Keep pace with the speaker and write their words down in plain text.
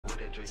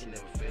that Drake, he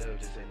never failed.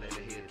 Just ain't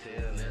nothing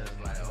he'll tell. Now it's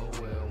like, oh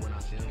well, when I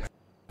see him.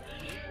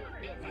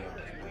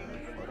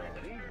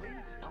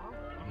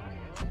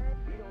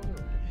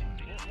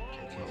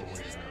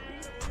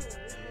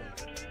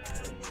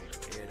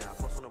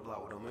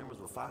 With the members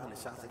with 500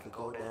 shots, they can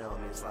go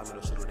down. Man, slide me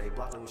to shoot, they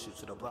block, then we shoot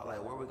to the block.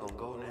 Like, where we gonna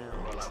go now?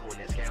 Roll out when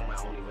that scam, I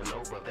don't even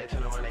know, but they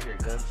turn around, they hear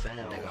gun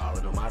sound. Nigga, all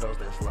of them autos,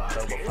 then slide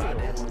over 5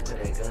 days, we put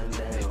that gun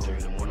down. Nigga, 3 in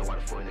the morning, why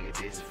the 4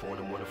 nigga this? 4 in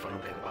the morning, front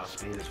of them, think about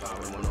spin. It's 5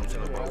 in the morning, I'm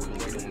telling bro, we gon'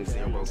 get him, we see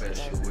him, bro, better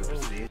shoot with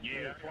precision.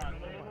 Yeah,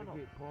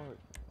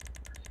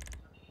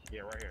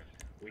 yeah, right here.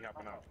 We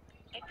hopping out.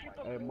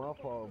 Hey, my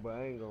fault, but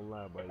I ain't gonna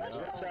lie, but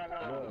y'all.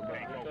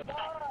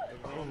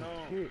 Oh,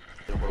 shit.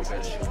 Bro,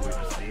 better shoot with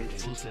precision.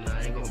 Boostin',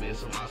 I ain't gon'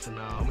 miss him. Mousing,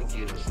 I'ma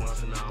get him.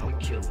 Slauncing, I'ma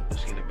kill him.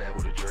 Skinny back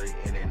with a Drake,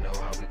 and they know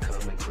how we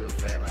come and clip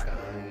fat like a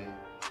onion.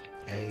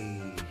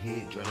 Ayy,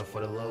 hit, drilling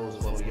for the lows.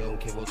 But we young,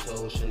 Kivo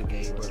toes, shouldn't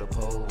gave bro the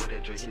pole. With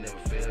that Drake, he never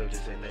failed,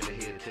 just ain't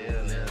nothing he'll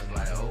tell. Now it's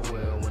like, oh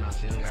well, when I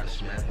see him, gotta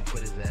smack him.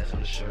 Put his ass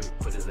on the shirt,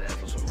 put his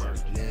ass on some merch.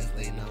 Last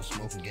late now,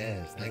 smoking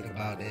gas. Think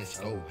about that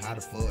scope. How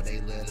the fuck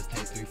they let us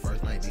take 3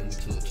 first night, then we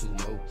took 2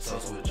 more.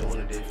 Sauce with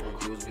joining different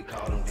crews, we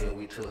called him, then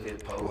we took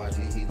his pole.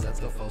 YG, he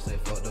left the foe, say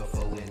fuck the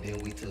foe, and then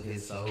we took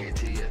his soul.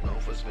 KTSS known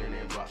for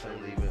spinning blocks,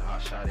 ain't leaving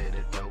hot shot at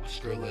the dope.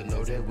 Skrilla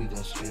know that we gon'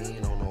 spin,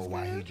 don't know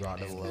why he dropped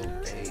the low.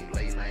 Ayy,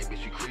 late night, bitch,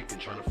 you creepin',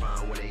 tryna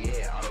find where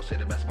they at. Auto said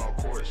the basketball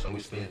court, so we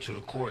spin to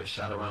the court.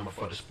 Shot around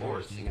before the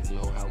sports. Niggas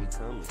know how we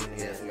coming.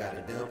 Yes, we got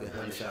a dump and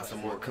 100 shots, some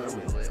more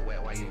coming. Let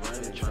wet while you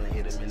running, tryna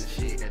hit him in the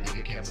shit. That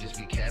nigga cap just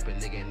be capping,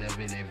 nigga ain't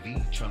never in that V.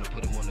 Tryna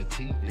put him on the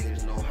T.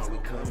 Niggas know how we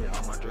coming.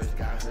 All my dress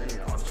got honey,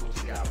 all the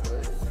switches got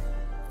butter.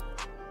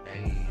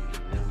 Ayy,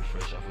 then we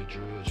fresh off a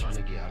drill,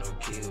 tryna get out of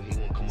kill. He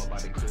won't come up out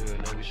the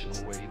crib, now we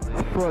showin' where he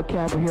live. Fuck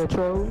Captain here,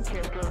 troll.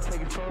 Can't go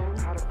take his phone.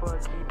 How the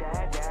fuck he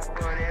died?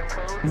 That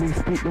phone. Me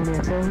speak on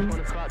that phone. On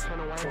the clock,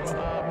 tryna wipe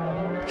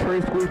up.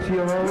 Trace with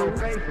your hoe. No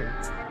facing.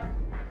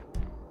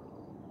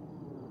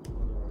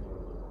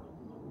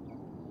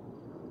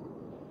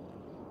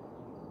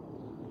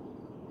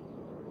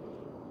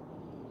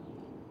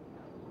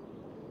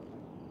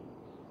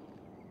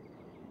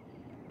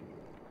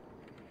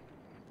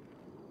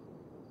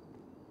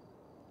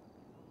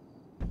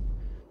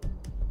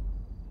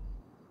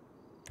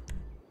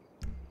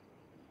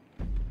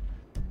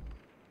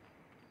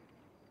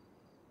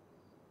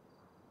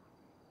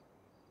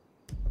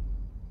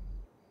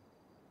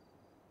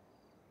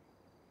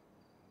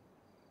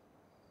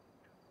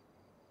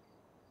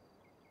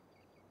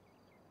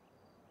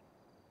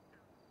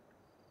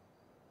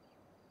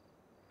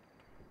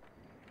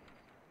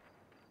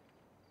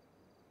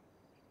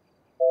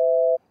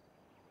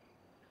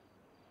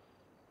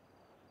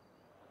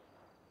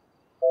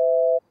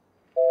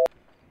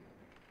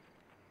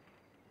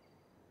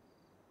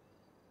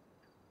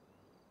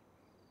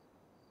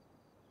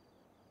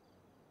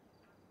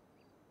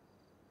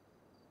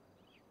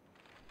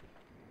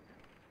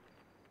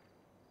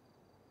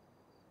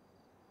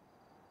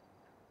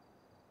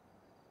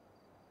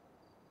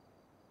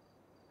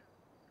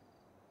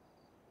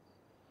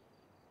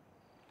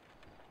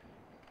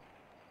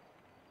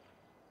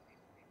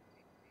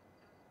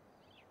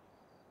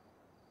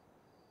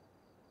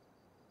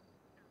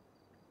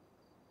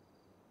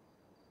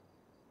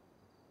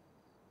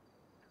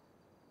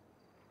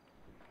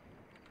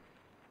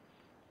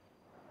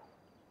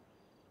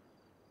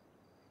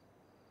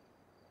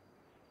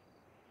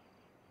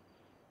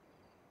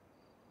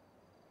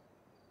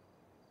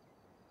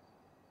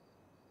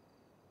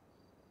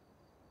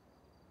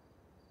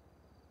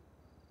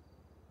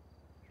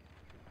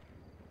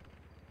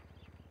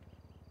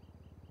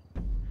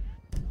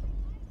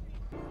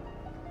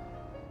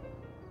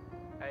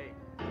 Hey,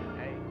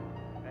 hey,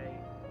 hey,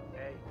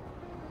 hey.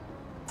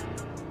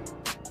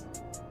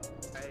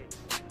 Hey.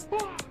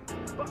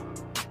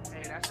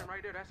 Hey, that's him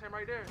right there, that's him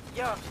right there.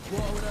 Yeah.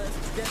 War with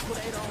us, that's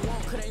what they don't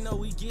want, cause they know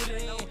we get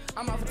it in.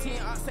 I'm off for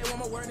 10, I say one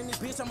more word in this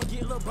bitch, I'ma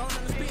get a little bone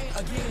on the spin.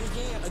 Again and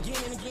again,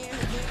 again and again,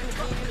 again and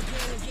again,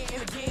 again and again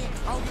and again.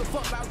 I don't give a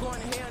fuck about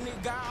going to hell,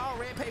 nigga. God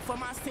already paid for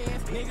my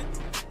sins, nigga.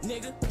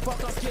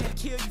 Fuck, I'm scared to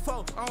kill you,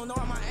 folk. I don't know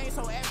why my aim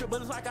so accurate,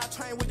 but it's like I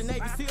trained with the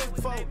Navy SEALs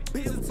before.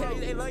 Bitches tell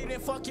you they love you, then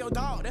fuck your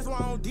dog. That's why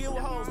I don't deal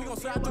with hoes. We gon'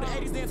 slide through the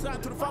 80s, then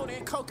slide through the 4,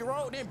 then coke and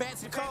roll, then back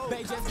to the cold.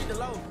 They just get the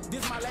low.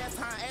 This is my last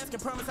time asking,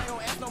 promise I ain't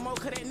gon' ask no more,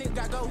 cause that nigga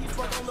got go. He's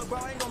fuck on little bro,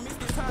 I ain't gon' miss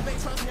this time, they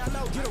trust me, I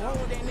know. Get a roll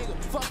with that nigga.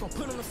 Fuck him,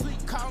 put him to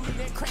sleep, call me,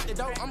 then crack the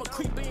door. I'ma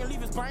creep in,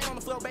 leave his brain on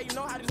the floor, baby, you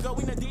know how this go.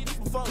 We done did this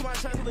before. To my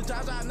church with the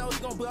Jaja, I know he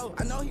gon' blow.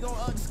 I know he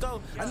gon'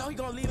 scope. I know he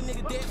gon' leave a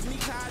nigga dead to me,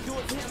 cause I do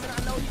it to him, and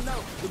I know he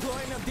know. The girl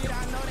ain't them did,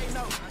 I know they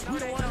know. We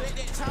don't wanna let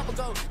that chopper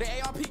go. The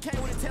ARP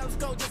came with a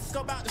telescope just to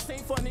scope out the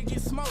scene for a nigga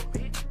get smoked.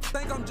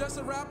 Think I'm just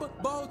a rapper,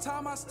 but whole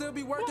time I still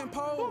be working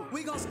pole.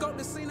 We gon' scope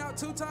the scene out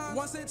 2 times.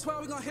 Once in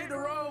 12, we gon' hit the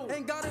road.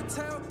 Ain't gotta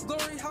tell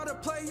Glory how to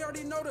play, he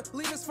already know to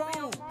leave his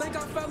phone. Think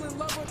I fell in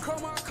love with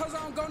Chroma, cause I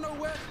don't go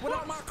nowhere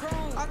without my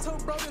chrome. I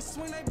told bro to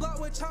swing they block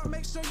with chop,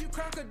 make sure you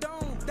crack a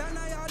dome. That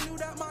night I knew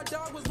that my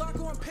dog was locked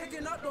on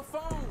picking up the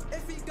phone.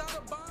 If he got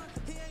a bond,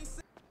 he ain't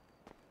sick.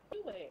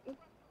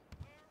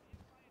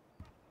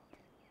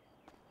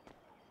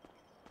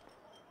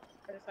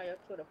 I just saw your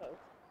Twitter post.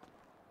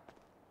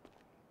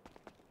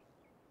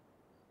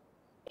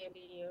 And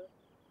video.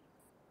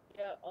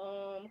 Yeah,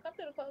 come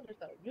to the closure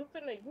though. You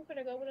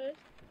finna go with us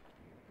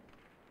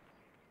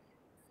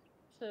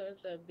to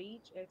the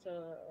beach and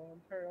to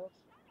Pearls.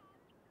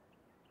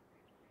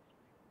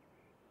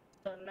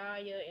 So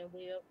Naya and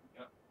Will.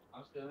 Yeah,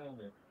 I'm still in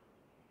here.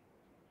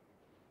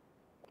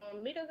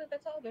 Meet us at the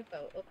Tobin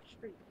store up the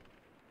street.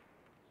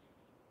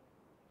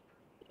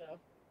 Yeah.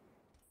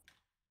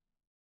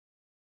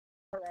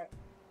 Alright.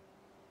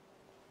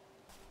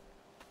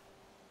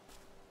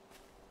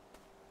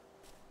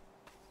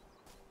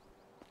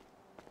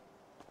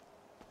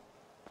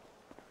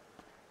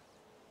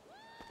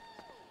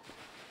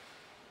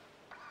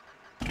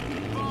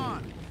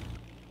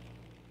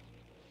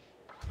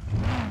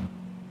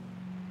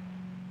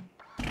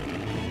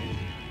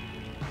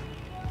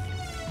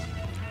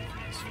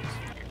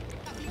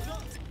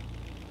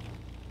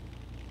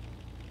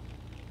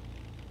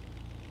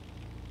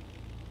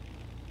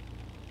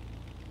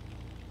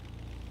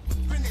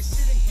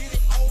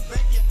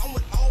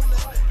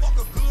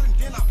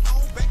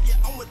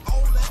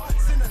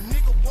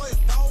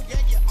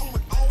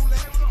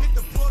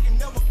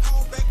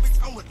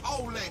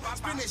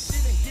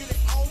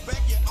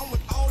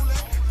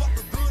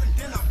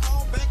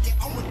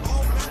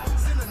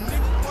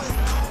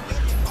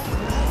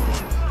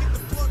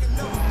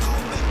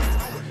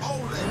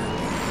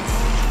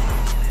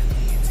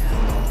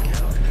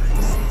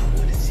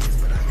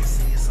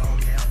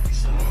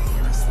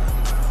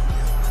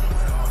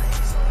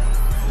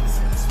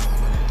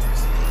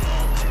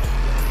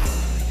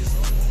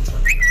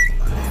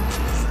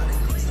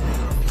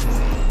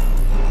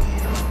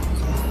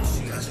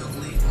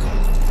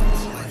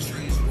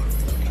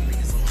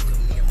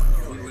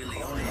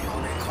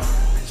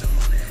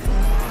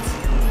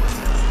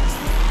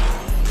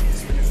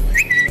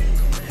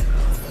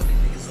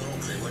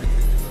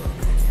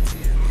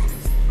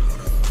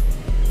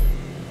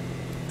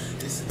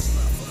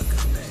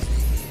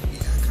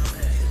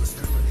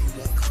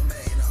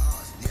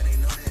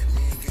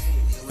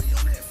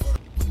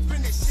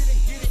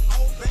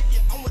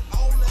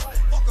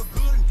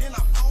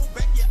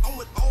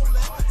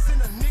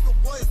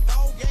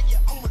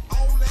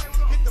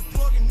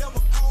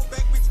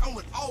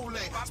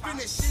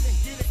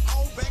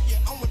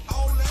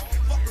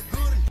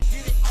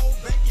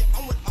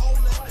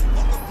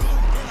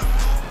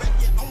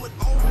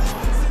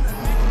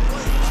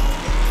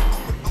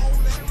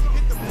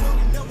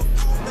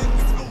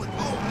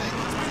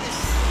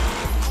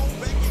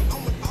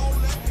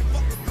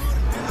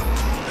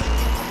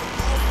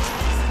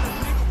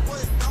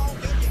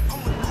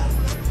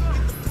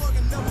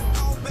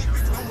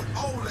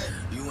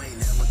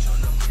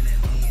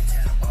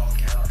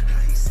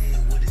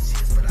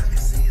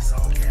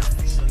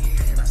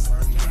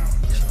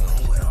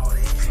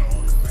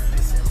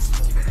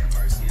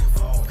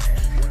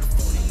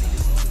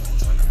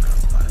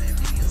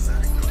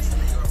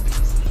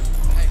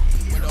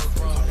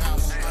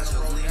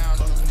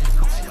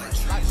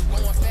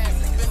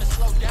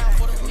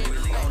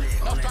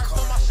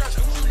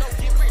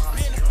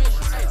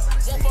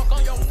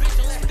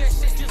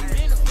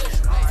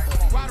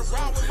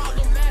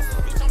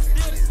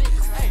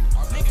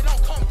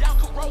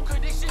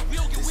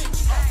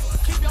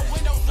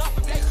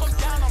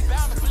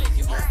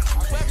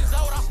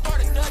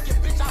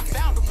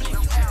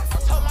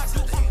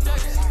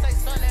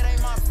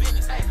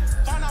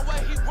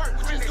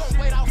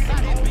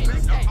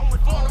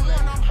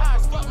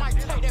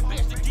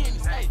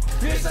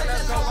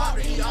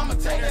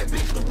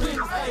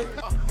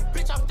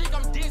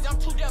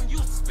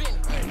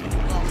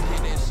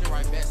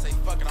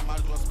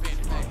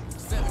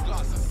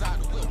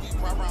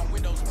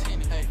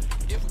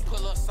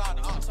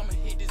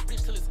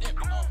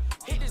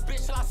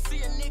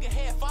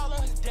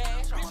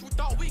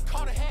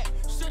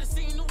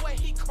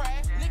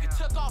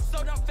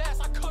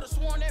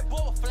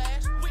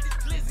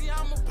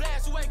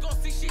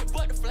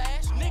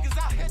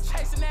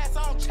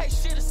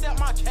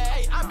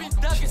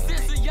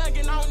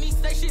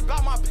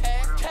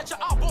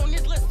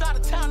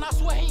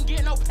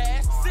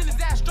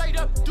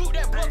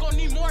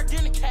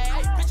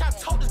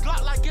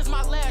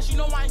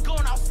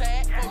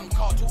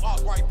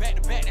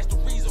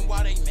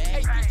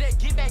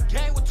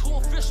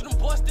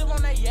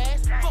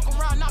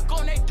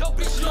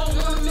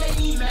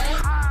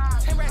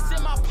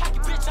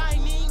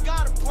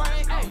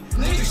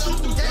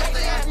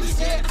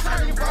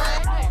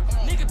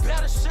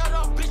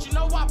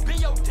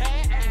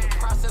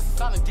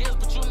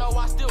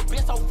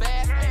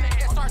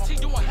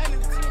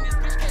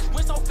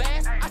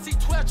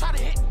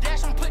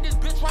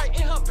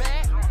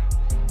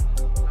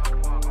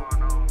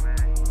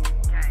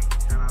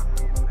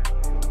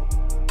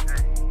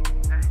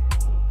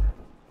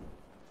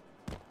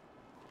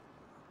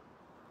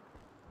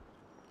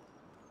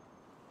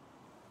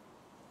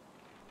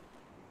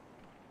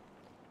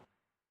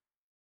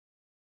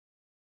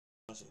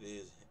 Shit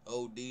is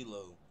OD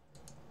low.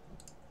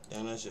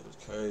 Damn, that shit was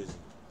crazy.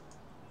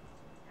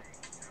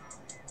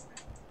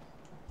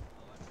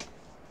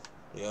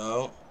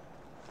 Yo.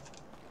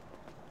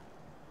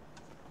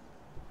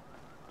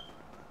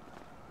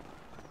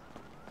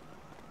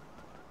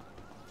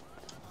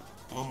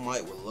 My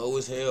mic was low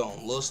as hell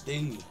on Lil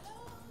Steve.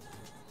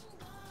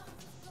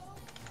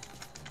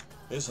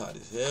 It's hot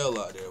as hell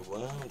out there,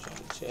 boy. I'm trying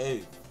to tell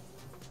you.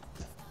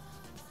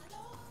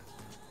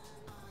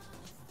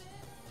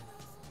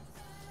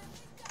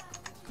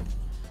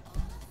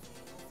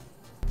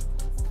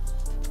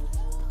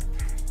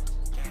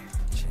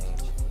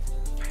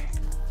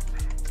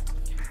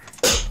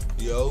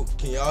 Yo,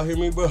 can y'all hear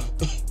me, bro?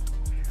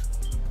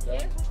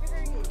 Yes,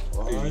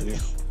 we can hear you.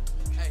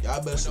 Alright.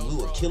 Y'all better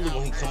salute a killer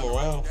when he come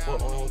around.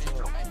 Fuck on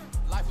time.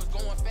 Life was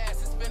going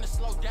fast, it's been a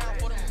slow down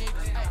for them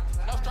niggas. Ay,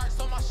 no stripes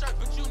on my shirt,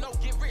 but you know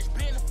get rich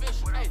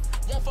beneficial. Ay,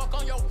 won't fuck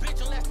on your bitch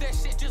unless that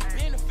shit just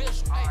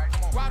beneficial. Ay,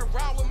 ride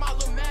around with my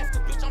little master,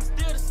 bitch, I'm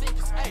still the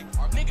sickest. Ay,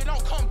 nigga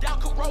don't come down,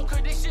 Kuro,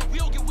 cause this shit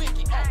will get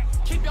wicked. Ay,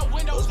 keep your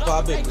windows Let's up,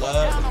 pop it,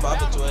 blood. Let's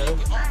pop it,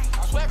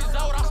 12. 12 years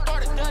old, I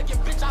started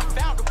thugging, bitch, I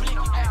found a blicky.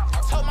 Ay,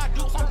 I told my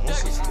dudes I'm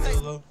thugging, she say,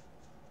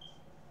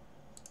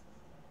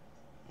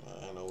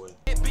 ain't no way.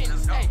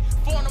 business, ay.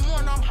 4 in the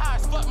morning, I'm high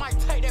as fuck, might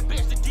take that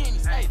bitch to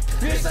Denny's, ay.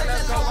 Bitch, say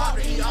let's go out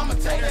to eat, I'ma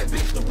take that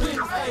bitch to Wendy's,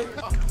 ay.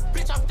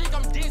 Bitch, I think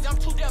I'm dizzy, I'm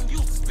too damn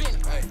used to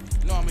spending, ay.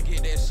 No, I'ma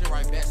get that shit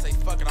right back, say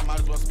fuck it, I might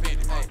as well spend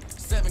it, ay.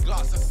 7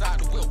 Glocks inside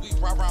the whip, we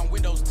ride around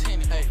windows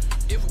tinted, ay.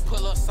 If we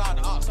pull upside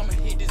the ops, I'ma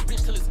hit this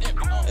bitch till it's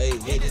empty, Hey,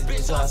 hit this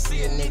bitch till I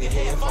see a nigga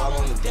head fall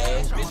on the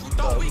dash. Bitch, we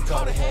thought we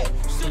caught a hat.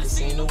 Should've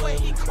seen the way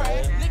he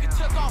crashed. Nigga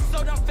took off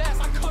so damn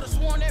fast, I could've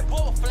sworn that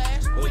boy would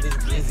flash. With this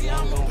glizzy,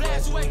 I'm gon'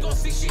 blast, you ain't gon'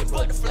 see shit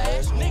but the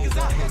flash. Niggas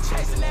out here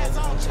chasing ass,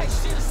 I don't chase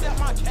shit except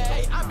my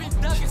K. I been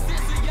ducking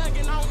since a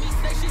youngin', I don't need to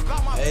say shit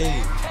about my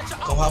Hey,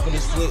 come hop in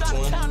this switch,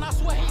 one. I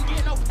swear he ain't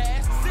getting no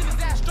pass. Send his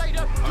ass straight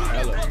up, you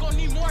that boy gon'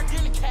 need more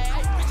than the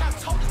cash. Bitch, I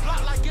told this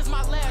block like it's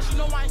my last, you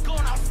know I ain't going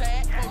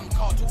outside. Phone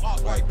call 2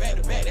 off right back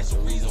to back, that's the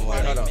reason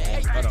why they mad.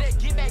 Hey, that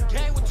get back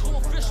game with 2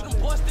 official, them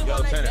boys still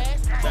on they back.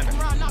 Fuck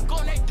around, knock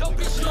on that dope,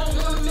 bitch, you don't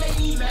wanna make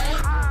me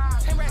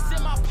mad. 10 rats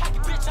in my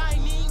pocket, bitch, I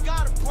ain't even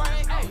gotta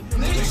brag. Hey,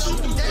 niggas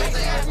shoot me dead,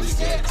 they ask me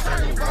scared to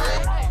turn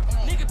brag.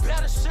 Nigga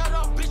better shut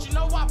up, bitch, you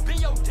know I been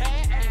your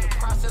dad. Ain't the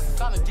process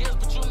is on the deals,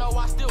 but you know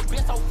I still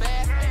been so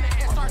fast. And the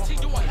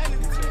SRT doing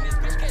 110, this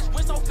bitch catch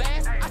win so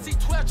fast. I see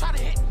 12 try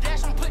to hit the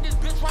dash, I'm putting this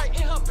bitch right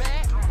in her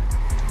bag.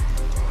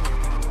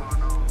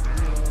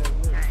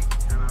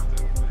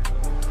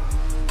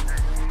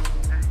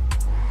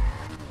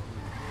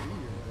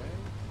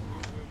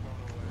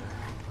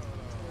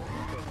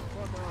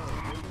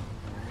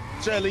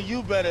 Shirley,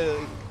 you better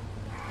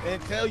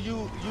until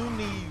you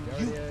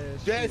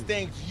there's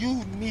things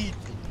you need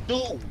to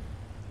do.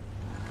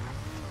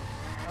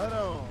 Hold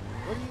on.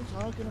 What are you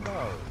talking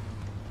about?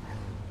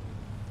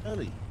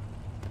 Shirley,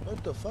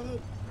 what the fuck?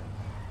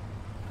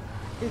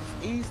 It's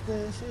Easter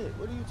and shit.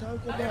 What are you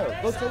talking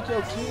about? Go take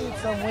your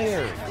kids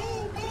somewhere.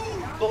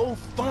 Go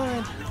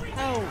find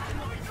out.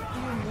 What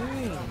do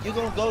you mean? You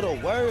gonna go to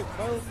work,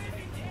 bro?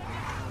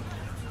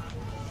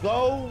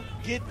 Go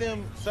get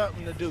them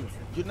something to do.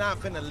 You're not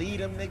finna leave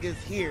them niggas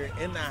here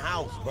in the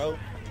house, bro.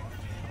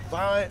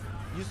 Fine.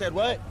 You said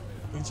what?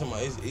 You talking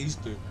about it's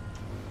Easter.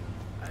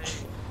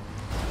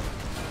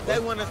 They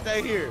wanna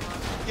stay here.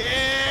 Yeah!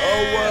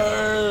 Oh,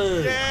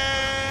 word!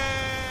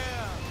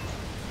 Yeah!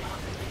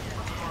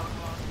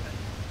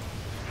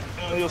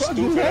 Oh, you're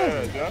stupid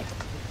ass, John.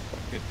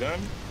 Get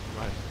done.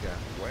 Nice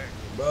guy. Whack.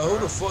 Bro, who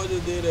the fuck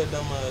just did that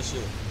dumb ass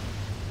shit?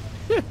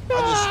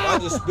 I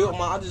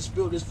just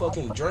spilled this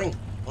fucking drink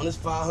on this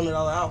 $500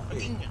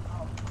 outfit.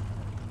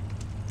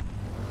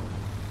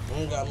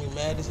 It got me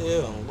mad as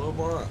hell on Lil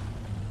Brian.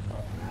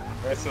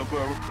 Alright, so bro,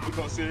 we're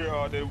gonna sit here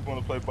all day, we're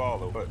gonna play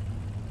ball or what?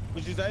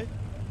 What'd you say?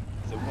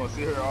 So we're gonna sit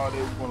here all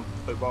day, we're gonna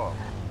play ball.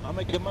 I'm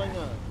gonna get money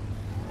on.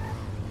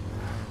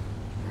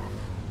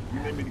 You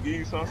need me to give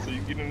you something so you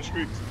can get in the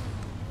streets?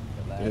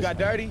 You got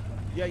dirty?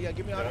 Yeah,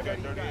 give me all the I got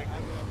dirty you dirty.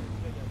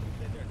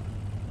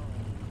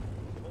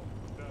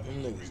 got. Them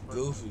niggas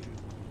goofy.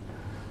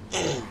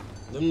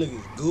 Them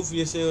niggas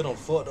goofy as hell. Don't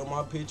fucked up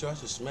my picture. I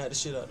should smack the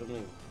shit out of them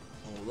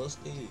niggas. On Lil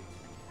Steve.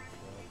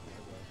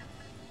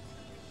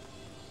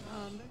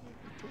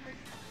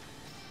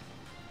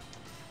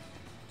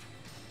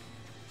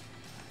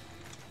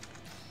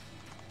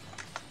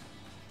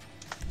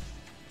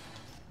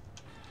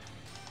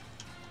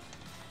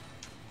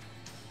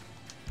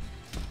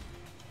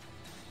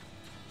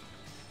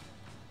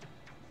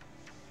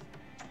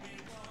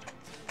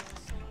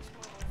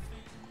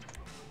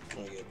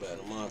 I'm gonna get back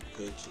to my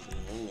pictures,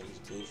 man. Them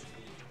niggas goofy.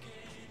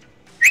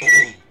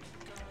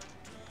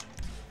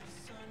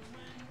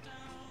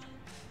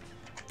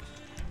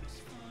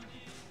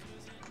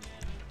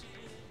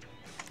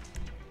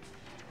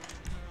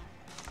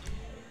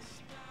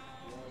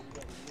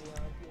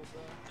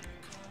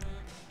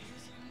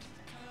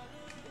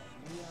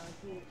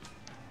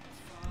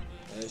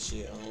 That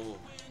shit on.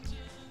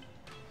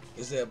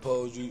 It's that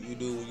pose you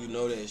do when you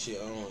know that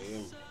shit on, you hear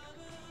me?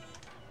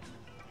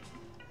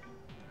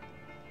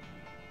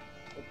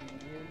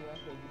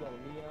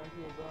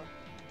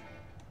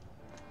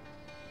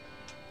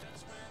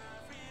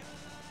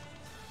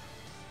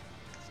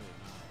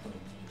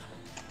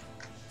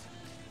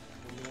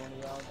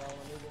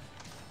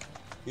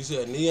 You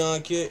said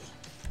neon kit?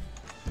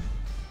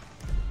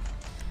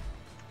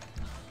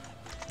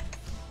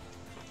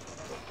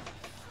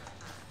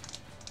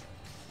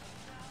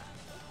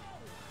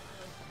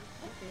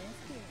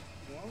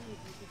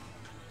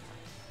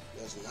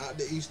 That's not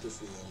the Easter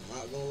field. I'm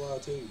not gonna lie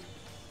to you.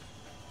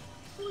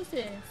 Who is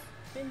this?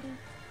 Fendii?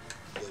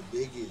 The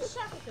biggest.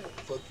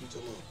 Fuck you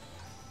talking about?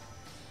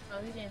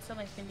 Oh, he didn't sound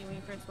like Fendii when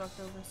you first walked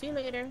over. See you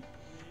later.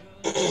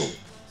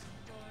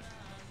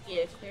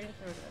 Yeah, clear the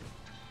throat up.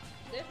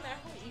 That's not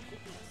who Easter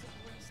field.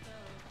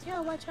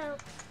 Yeah, watch out.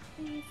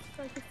 Please,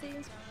 so I can see.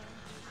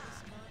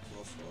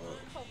 My fault.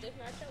 Hope that's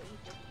not your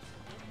Easter.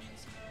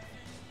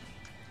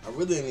 I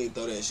really didn't even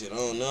throw that shit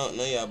on. None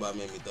of y'all about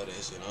made me throw that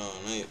shit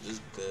on.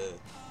 Just because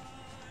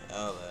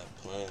y'all like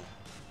playing.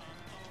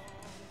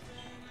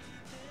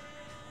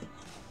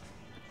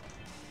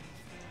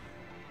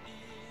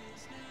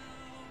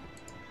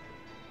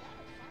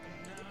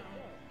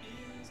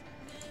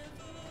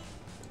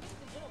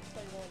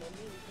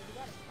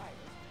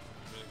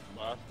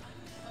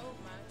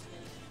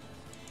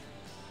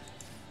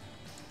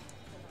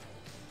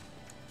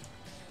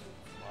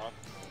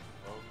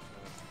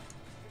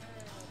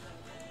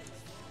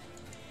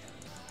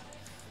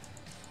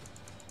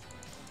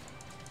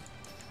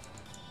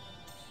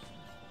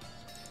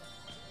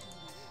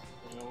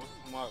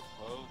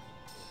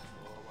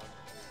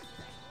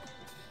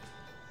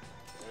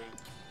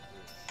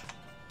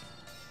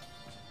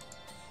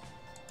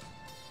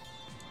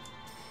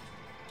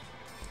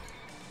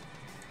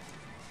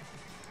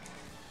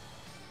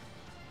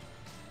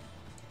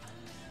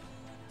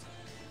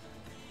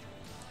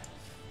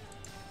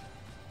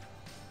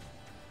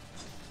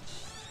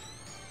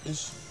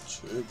 It's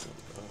tripping,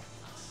 bro.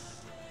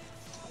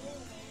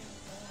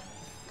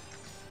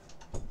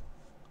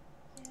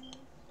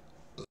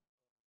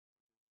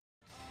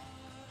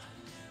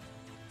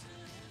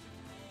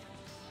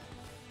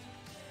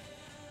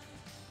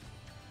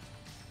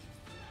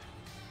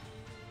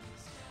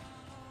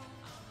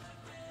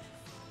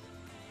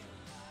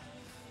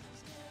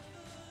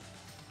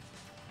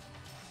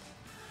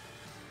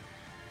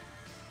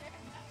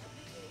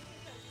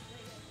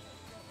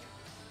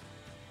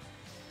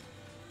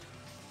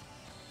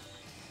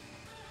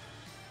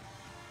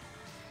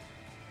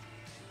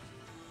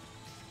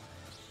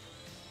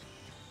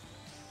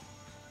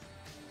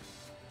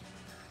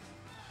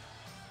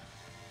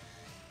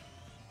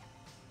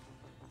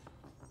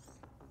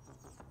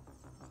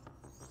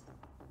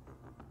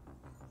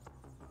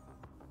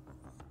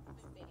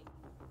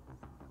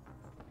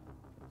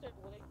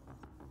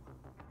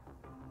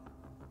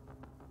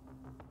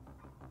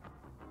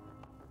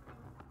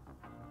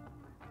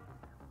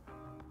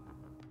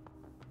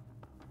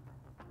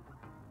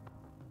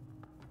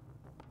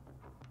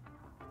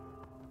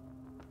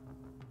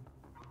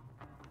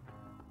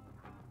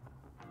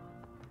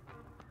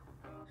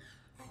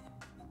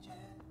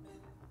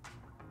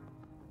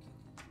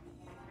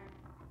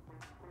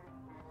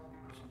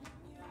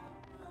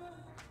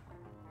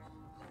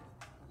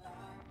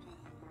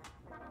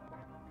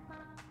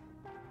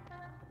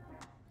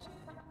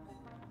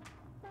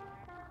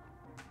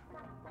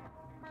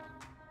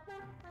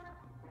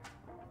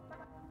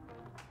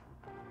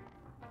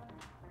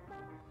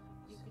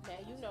 Now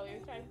you know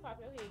every time you pop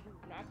your head, you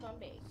do not come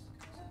back.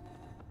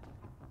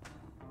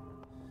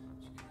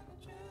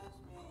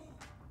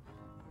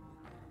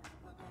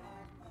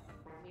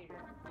 Literally,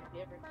 you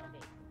never come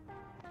back.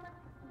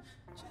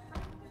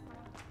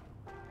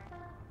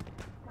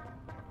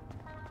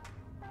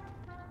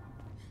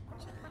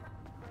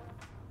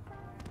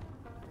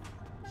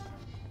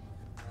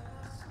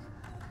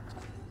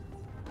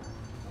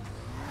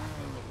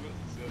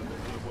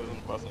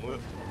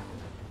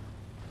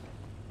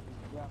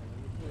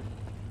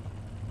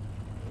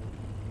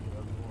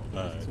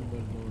 Alright.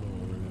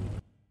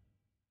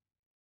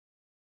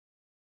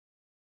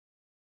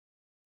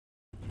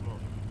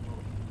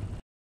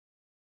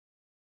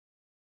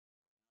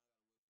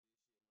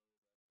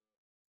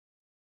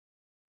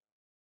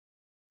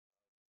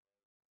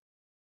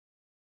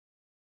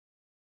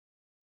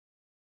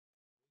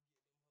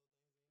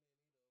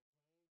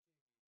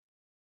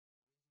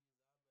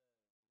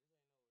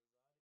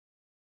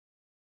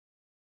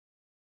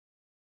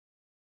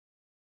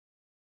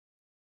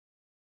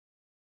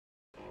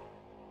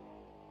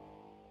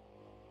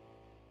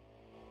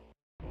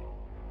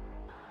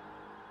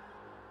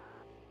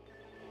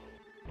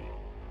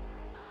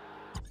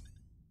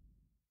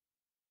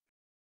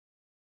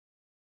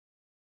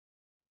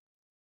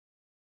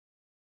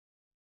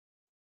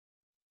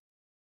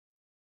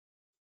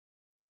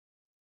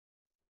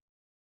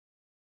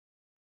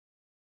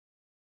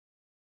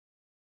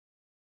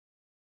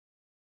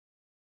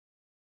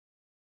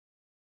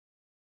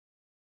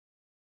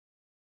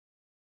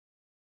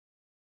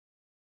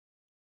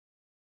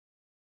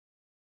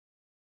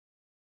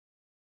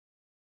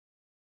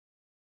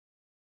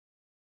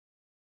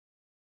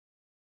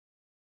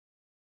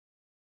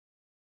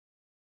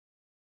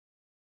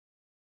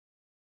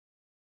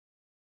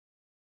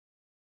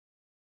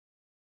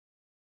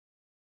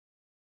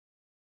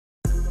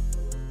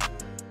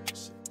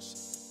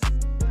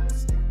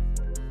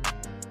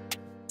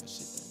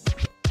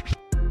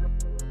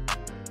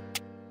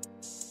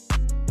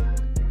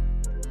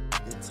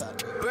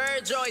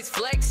 Murder Joy's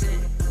flexing.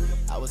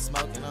 I was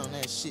smoking on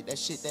that shit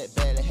that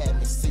bad it had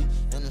me see.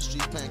 In the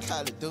street playing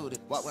Call of Duty,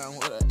 walk around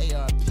with an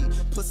ARP.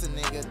 Pussy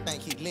nigga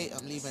think he lit,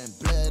 I'm leaving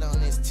blood on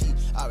his teeth.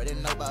 Already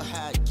know about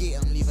how I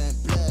get, I'm leaving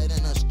blood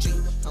in the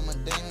street. I'm a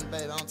demon,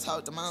 baby, I don't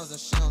talk to moms and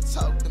she don't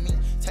talk to me.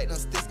 Take them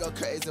sticks, go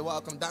crazy,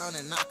 walk him down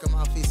and knock him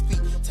off his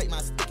feet. Take my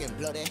stick and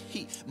blow that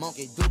heat,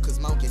 monkey do cause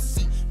monkey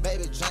see.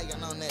 Baby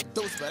drinking on that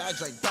deuce, but I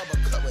drink double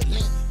cup with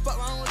lean. Fuck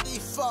wrong with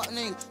these fuck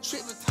niggas,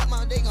 trippin' talk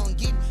about they gon'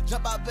 get me.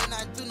 Jump out, bet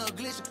not do no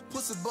glitchin',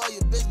 pussy boy,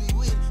 your bitch be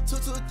with it.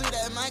 223,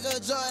 that Michael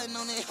Jordan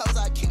on these hoes,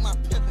 I keep my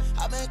pimpin'.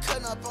 I been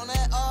cutting up on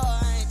that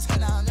I ain't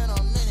turn down in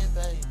a minute,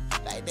 baby.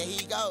 Like there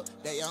he go,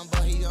 that young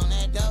boy, he on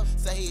that dope.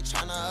 Say he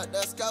tryna up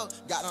the scope,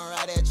 got him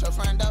right at your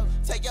front door.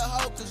 Take your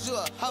hoe, cause you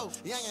a hoe,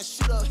 young and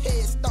shoot up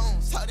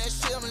headstones. Talk that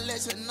shit, I'ma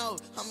let you know,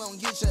 I'm gonna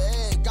get your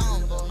head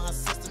gone. But my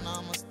sister know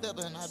I'm a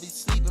stepper, and I be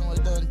sleeping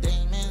with them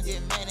demons.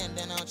 Get mad and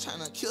then I'm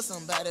tryna kill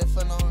somebody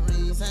for no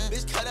reason.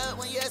 Bitch, cut up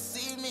when you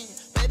see me,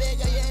 baby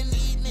girl, you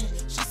need me.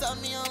 She saw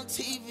me on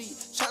TV,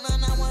 tryna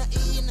not want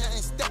eat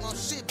nothing. Step on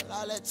shit, but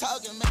all that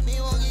talking make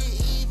me want get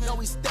even. No,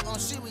 we step on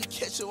shit, we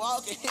catch you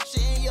walking, hit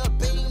you in your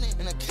beanie.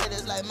 And the cut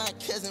is like my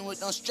cousin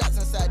with them straps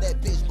inside that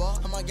bitch, boy.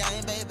 I'm a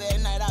gang baby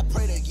at night, I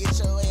pray to get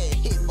your head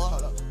hit,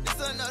 boy. This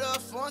another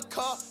phone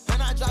call,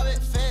 and I drive it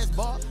fast,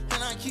 boy.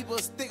 And I keep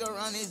a stick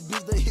around this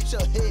bitch to hit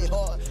your head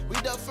hard. We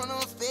duck from them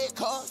fed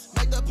cars,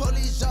 make the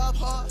police job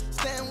hard.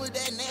 Stand with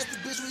that nasty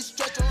bitch, we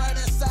stretch them right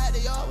inside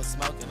of y'all. I was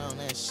smoking on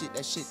that shit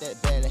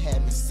that bad it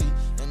had me see.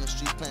 In the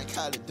street playing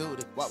Call of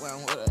Duty, walk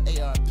around with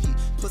an ARP.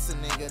 Pussy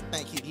nigga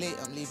think he lit,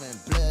 I'm leaving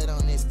blood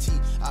on his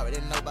teeth.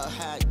 Already know about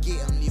how I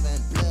get, I'm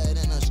leaving blood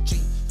in the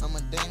street. I'm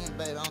a demon,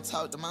 baby, I don't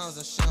talk to moms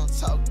and she don't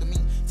talk to me.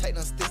 Take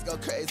them sticks, go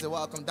crazy,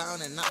 walk him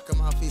down and knock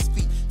him off his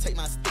feet. Take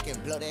my stick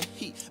and blow that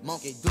heat,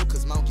 monkey do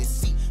cause monkey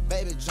see.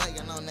 Baby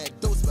drinking on that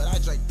deuce, but I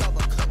drink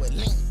double cup with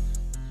lean.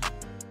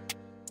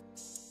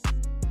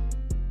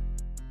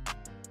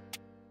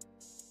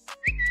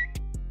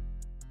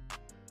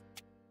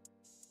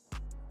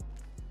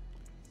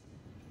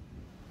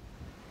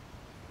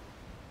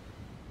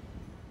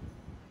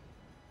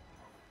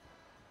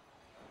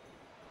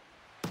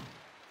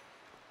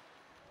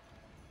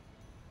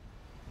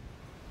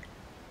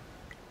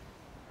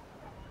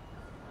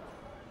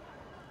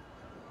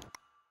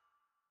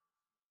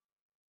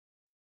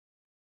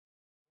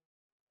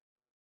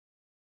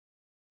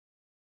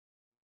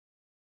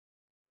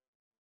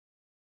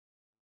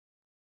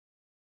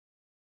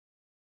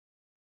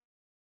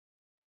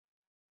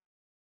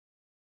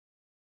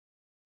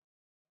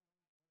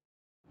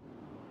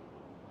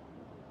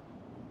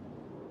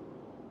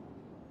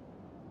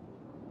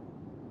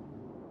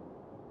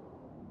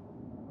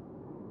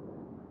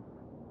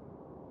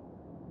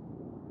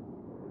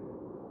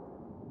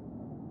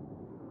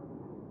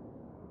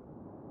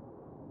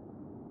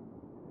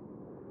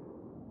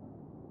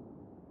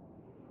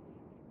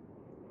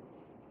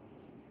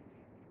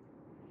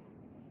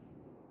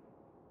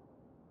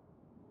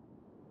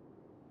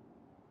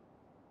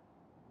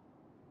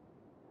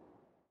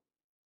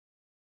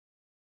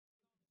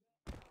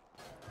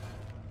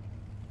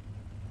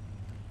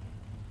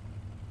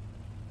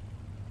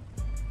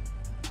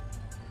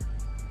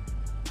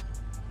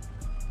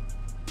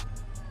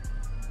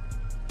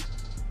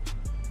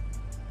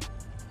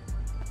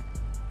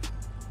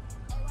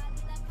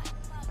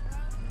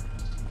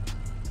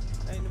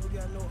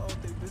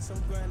 I'm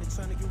grinding,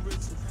 trying to get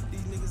richer.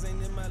 These niggas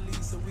ain't in my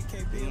league, so we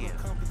can't be in no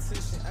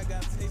competition. I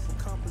got paid for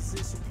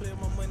composition, play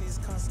my money is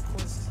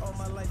consequences. All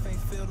my life ain't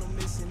failed no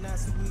mission, not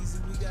too easy,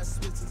 we got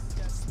switches.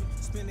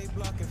 Spin they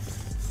blocking,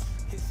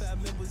 hit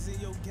 5 members in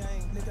your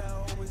gang. Nigga,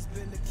 I always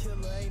been the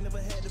killer, ain't never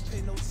had to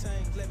pay no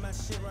change. Let my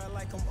shit ride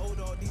like I'm old,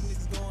 all these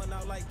niggas going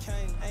out like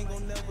Kane. Ain't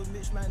gon' never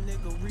mix my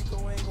nigga,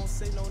 Rico ain't gon'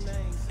 say no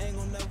names. Ain't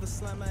gon' never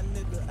slime my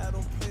nigga, I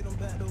don't play them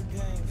battle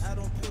games. I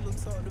don't pillow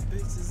talk to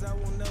bitches, I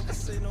won't never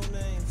say no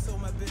names.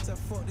 Told my bitch I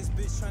fuck this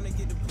bitch, tryna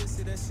get the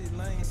pussy, that shit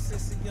lame.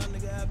 Since a young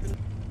nigga I been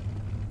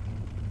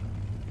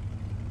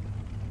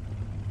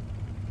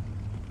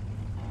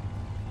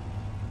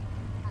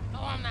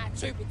I'm not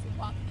tripping too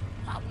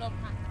popping up.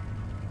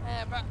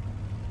 Man, bro,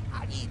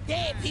 all these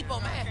dead people,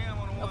 man.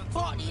 The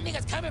fuck these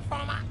niggas coming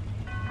from?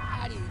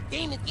 All these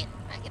demons get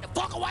the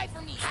fuck away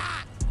from me.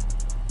 Ha!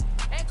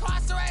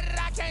 Incarcerated,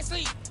 I can't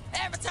sleep.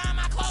 Every time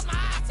I close my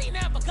eyes, see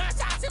nothing but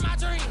gunshots in my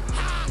dreams.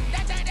 Ha!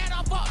 That ain't that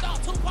on fuck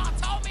though. Tupac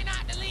told me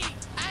not to leave.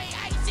 I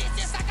ain't shit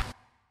just like I.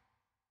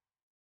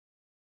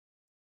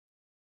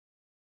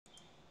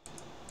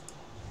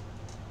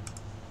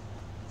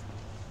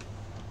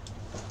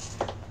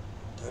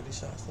 30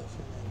 shots left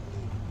for me, I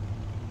believe.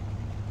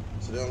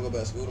 So they don't go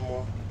back to school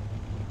tomorrow?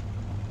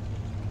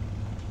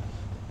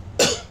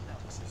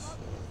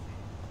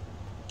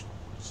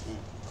 Some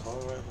car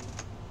right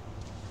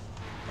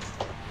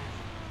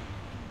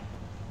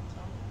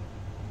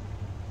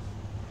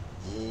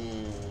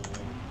here.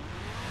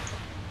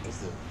 What's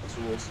that?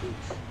 2 more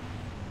scoops.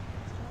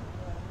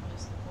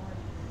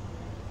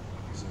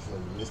 So you feel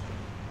like you missed it?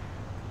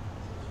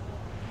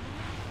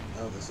 I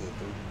don't think so, 3.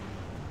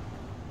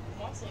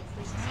 I'm saying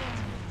 3 cents.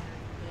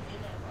 But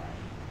then at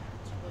like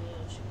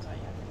 12, she was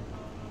like, "I don't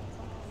know,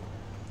 come on."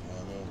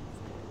 I know.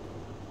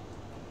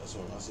 That's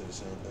when I said the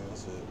same thing. I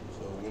said,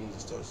 so when does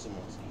it start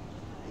semis?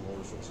 And what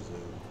restrictions are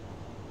there?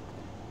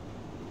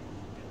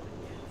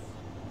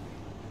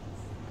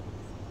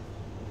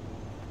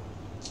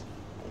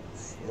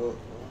 Fuck, bro.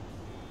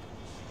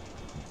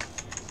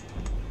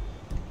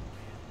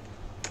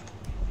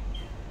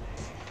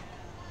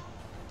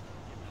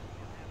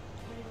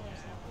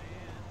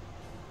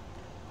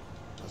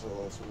 That's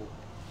all I said.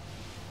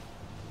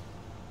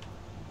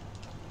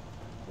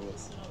 What?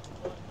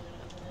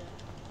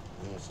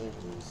 You know what I'm saying?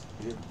 Because it was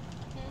here.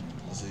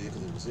 I said, yeah,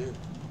 because it was here.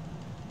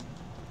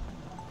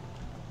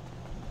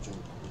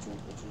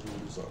 What you do?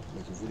 Start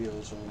making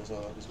videos showing that's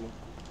all I be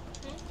smoking?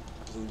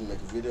 So we can make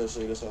a video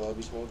showing that's all I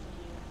be smoking?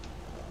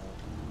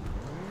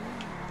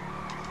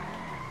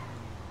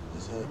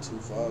 Just had 2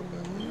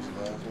 5-pack. It was the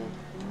last one.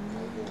 I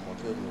go with my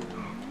cousin over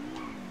there.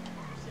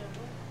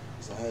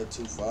 So I had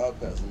 2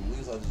 5-packs. And at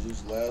least I just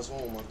used the last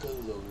one with my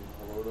cousins over there.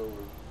 I rode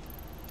over.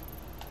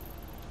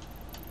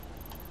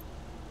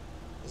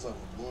 It's like a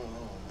blunt. I don't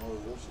know.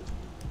 Them shit.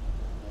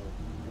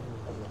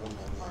 I feel like I'm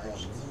not gonna have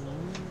it.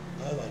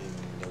 That's not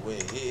even the way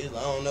it hit.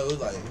 I don't know.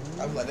 It's like, I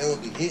feel like they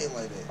won't be hitting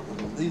like that.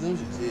 But these them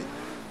shits hit.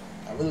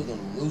 I really was on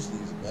them loose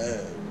leaves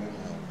bad.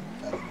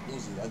 After the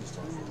loose leaves, I just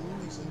started feeling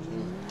like these in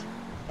June.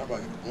 I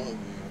probably get the blunt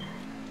here.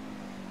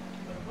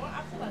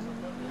 I feel like I'm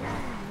looking.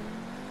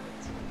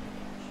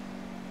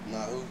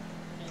 Nah, who?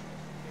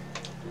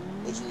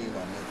 What you mean by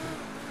nothing?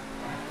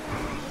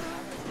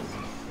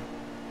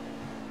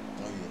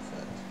 Oh yeah,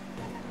 facts.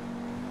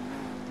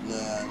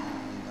 Nah.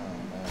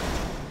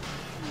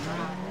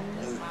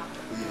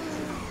 Yeah.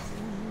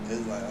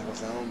 It's like I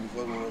said, I don't be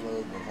fucking with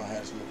those, but if I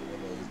had something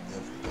with those, it's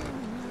definitely.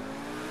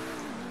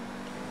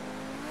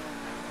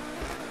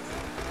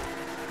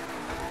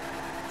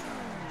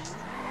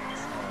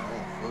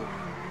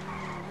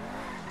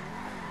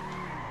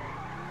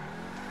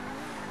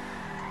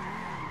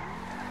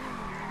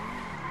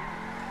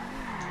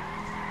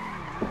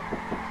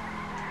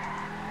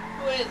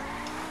 Who is?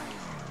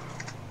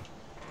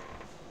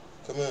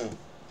 Come in.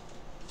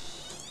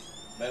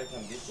 Better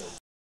come get you.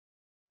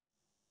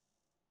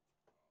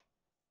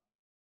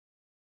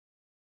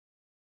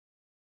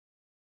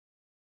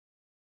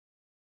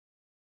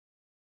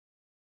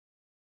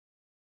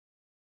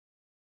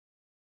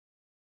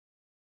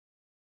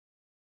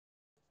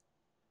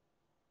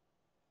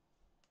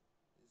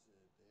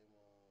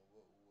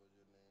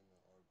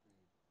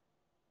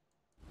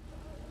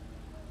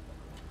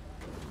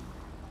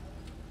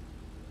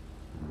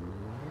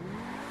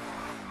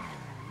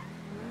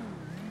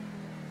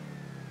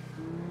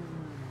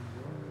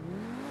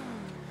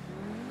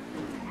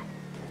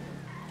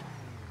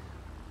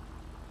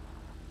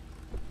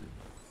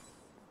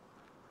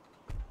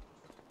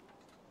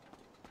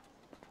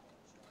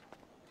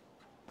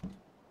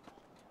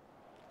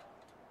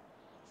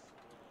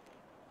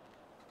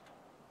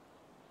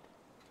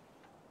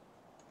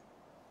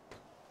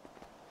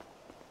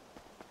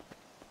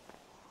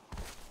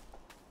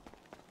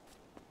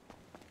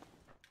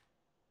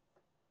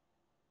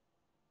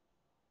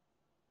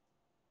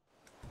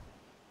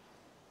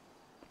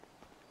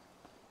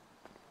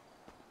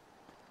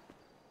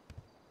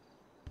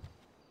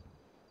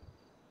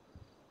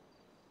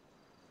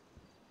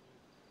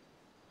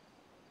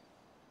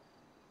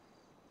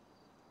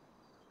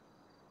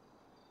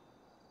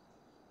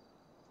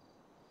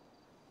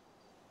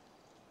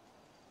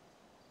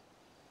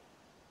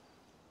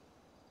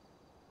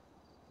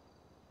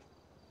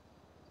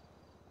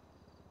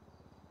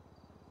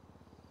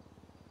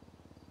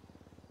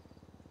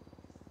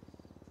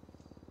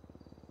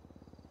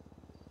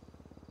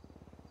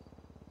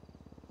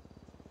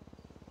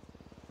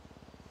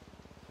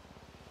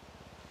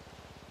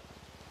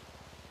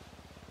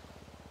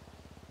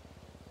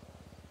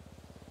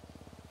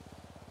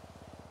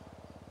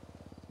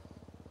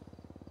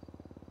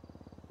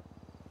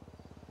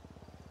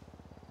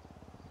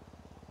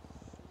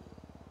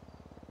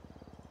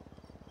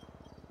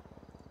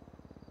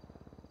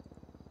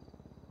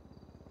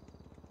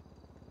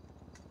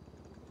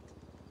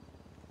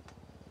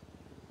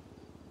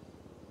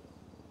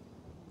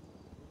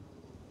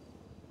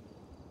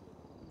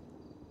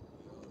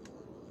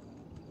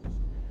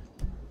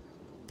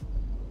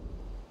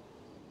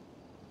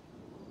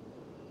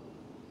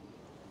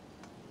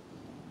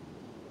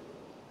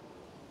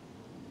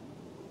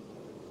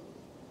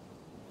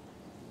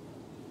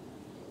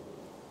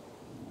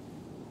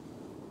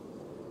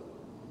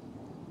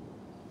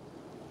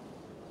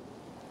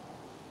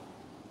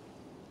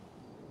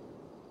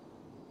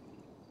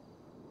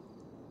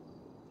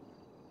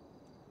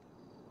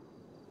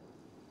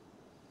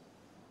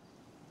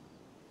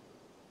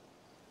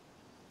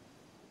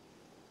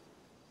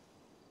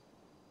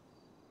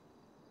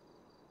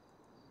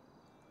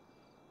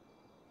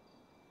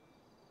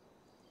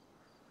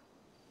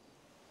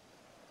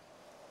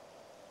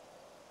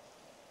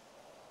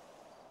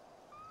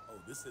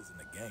 This isn't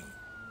a game.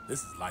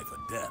 This is life or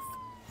death.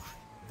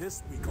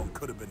 This Rico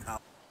could have been how.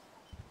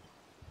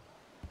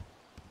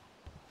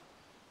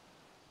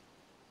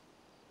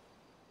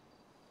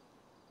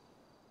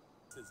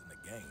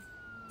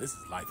 This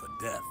is life or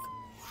death.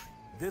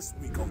 This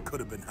week on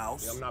Could Have Been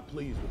House. Yeah, I'm not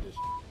pleased with this.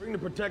 Bring the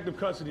protective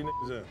custody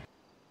niggas in.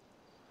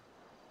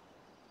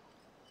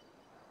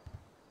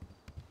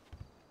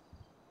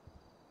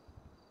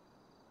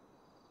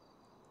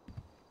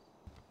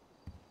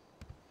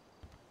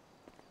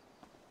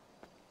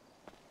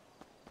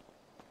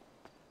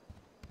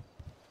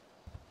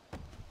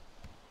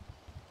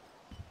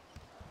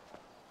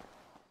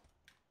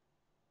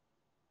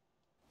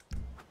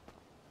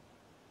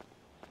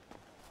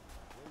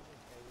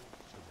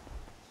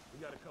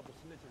 We got a couple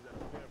snitches that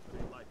are there for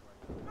their life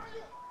right now.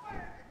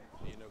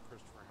 Do you know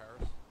Christopher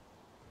Harris?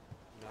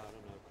 No, I don't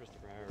know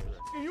Christopher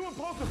Harris. You were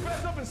supposed to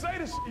fess up and say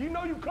this shit. You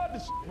know you cut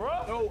this shit, bro.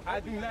 No, I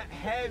do not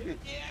have it.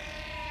 Yeah.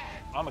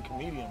 I'm a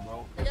comedian,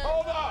 bro.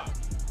 Hold up.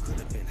 Could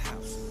have been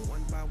house.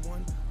 One by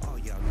one, all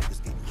y'all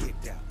niggas getting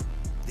kicked out.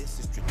 This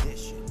is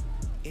tradition.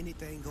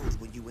 Anything goes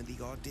when you in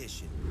the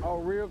audition. Oh,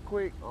 real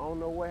quick, I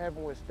don't know what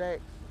happened with Stacks.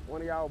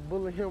 One of y'all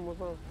bullied him or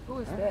something? Who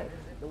is Stacks?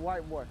 The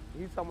white boy.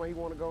 He's talking about he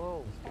want to go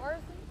home.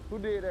 Morrison? Who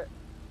did that?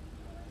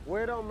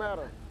 Well, it don't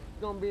matter.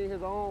 He's gonna be in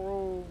his own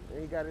room,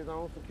 and he got his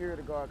own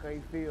security guard because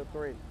he feel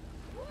threatened.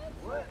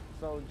 What?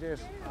 So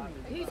just...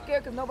 He's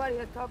scared because nobody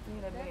has talked to me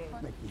that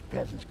man. Make these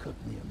peasants cook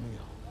me a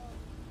meal.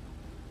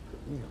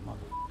 Cook me a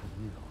motherfucking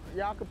meal.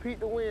 Y'all compete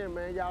to win,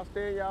 man. Y'all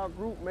stay in y'all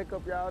group, make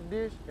up y'all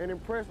dish, and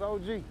impress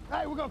OG.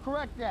 Hey, we're gonna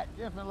correct that.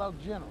 Different low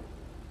general.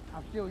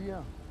 I'm still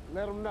young.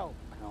 Let them know.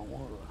 I don't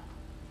want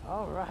to.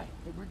 All right,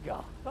 here we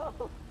go.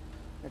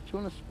 The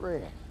tuna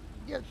spread.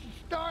 Get you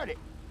started.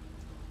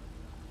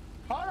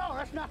 Hold on,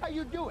 that's not how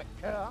you do it,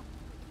 cuz.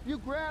 You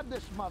grab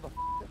this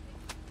motherfucker.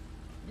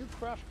 You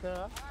crush, cuz.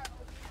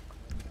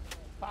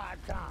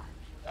 5 times.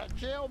 A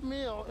jail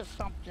meal is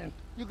something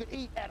you can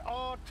eat at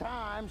all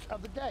times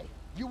of the day.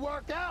 You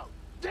work out,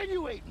 then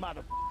you eat,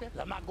 motherfucker.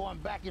 I'm not going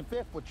back and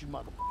forth with you,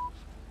 motherfuckers.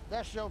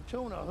 That's your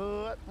tuna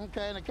hood.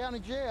 Okay, in the county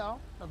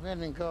jail, a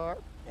vending card,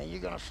 and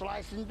you're gonna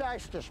slice and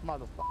dice this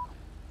motherfucker.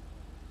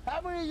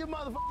 How many of you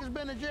motherfuckers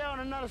been to jail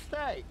in another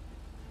state?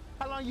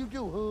 How long you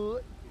do,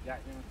 hood? We got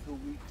him 2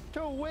 weeks.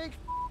 2 weeks?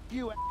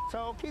 You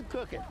asshole, keep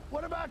cooking.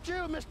 What about you,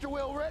 Mr.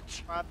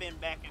 Willrich? I've been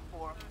back and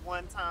forth.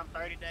 One time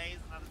 30 days,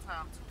 another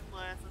time 2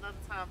 months, another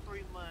time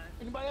 3 months.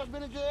 Anybody else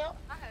been in jail?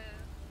 I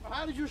have.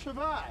 How did you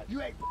survive?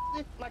 You ate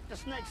like the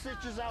snake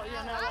stitches out here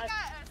in LA? I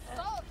got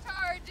assault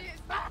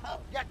charges.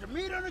 Got the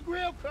meat on the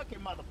grill cooking,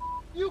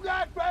 motherfucker. You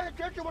guys paying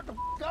attention what the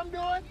I'm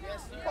doing?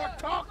 Yes, sir. Or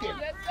talking?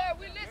 Yes, sir.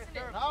 We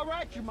listening. All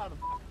right, you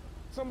motherfucker.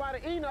 Somebody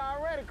eating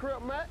already,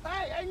 Crip, man.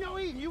 Hey, ain't no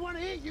eating. You want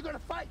to eat? You're going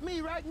to fight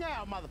me right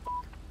now,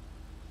 motherfucker.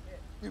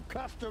 You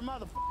custer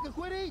motherfucker,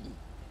 quit eating.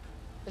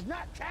 It's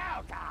not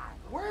chow time.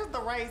 Where's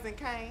the Raising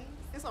Cane's?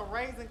 It's a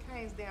Raising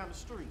Cane's down the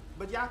street.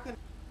 But y'all couldn't.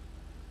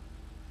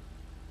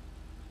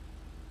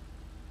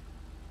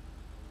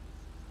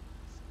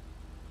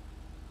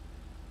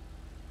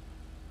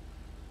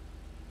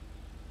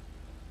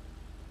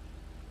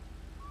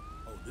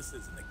 Oh, this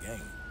isn't a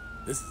game.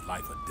 This is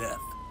life or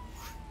death.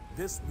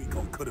 This week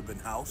on Could Have Been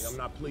House. Yeah, I'm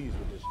not pleased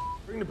with this.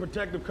 Bring the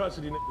protective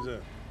custody niggas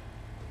in.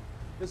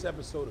 This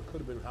episode of Could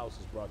Have Been House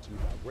is brought to you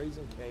by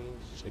Raising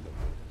Cane's Chicken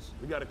Wings.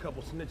 We got a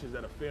couple snitches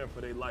that are fearing for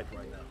their life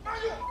right now.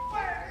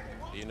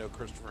 Do you know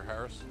Christopher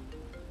Harris?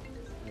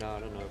 No, I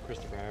don't know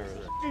Christopher Harris.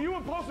 You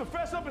were supposed to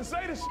fess up and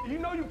say this shit. You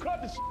know you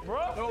cut this shit,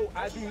 bro. No,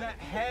 I do not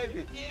have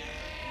it. Yeah.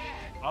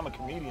 I'm a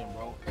comedian,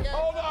 bro.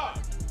 Hold up.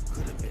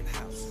 Could have been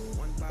house.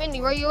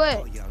 Fendii, where you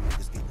at?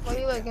 Where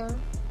you at,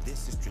 gang?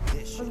 This is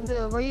tradition. What's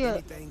good? Where you at?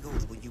 Anything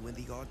goes when you in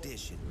the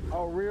audition.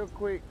 Oh, real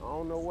quick, I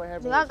don't know what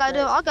happened. Dude,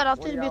 I got off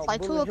this bitch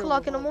like 2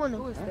 o'clock in the morning.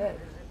 Who is that?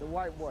 The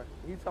white boy.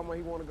 He's talking about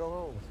he want to go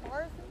home.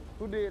 Morrison?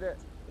 Who did that?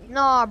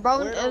 Nah,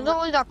 bro. As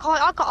long as I call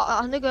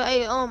nigga,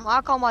 hey,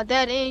 I call my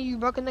dad and you,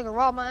 bro, 'cause nigga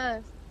robbed my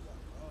ass.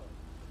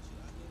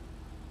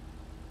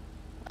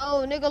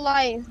 Oh, nigga,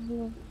 like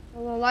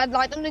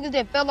them niggas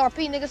that fell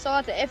RP, nigga, so I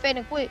had to F8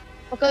 and quit.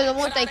 Because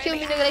once they killed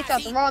me, nigga, they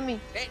tried to rob me.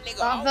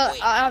 So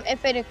I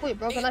F8 and quit,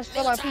 bro, because I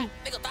fell RP.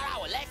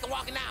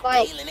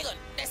 Like,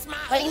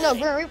 you know,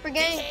 Grim Reaper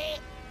gang?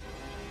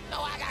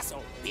 No, I got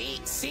some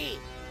big shit.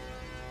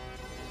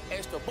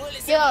 Extra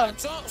bullets Yeah. in my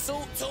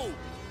jumpsuit too.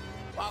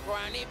 Walk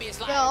around this bitch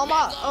like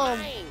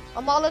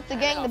I'm all up the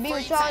gang to be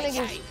with y'all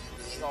niggas.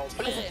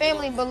 It's a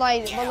family, but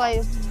like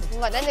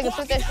that nigga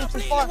took that shit too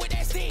far. But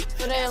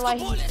then like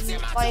he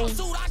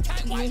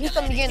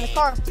told me to get in the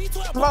car,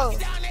 bro,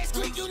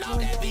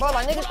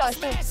 like niggas try to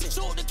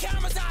shoot.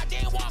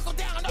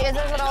 Yeah,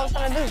 that's what I was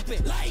trying to do.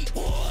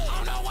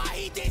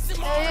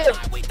 Yeah.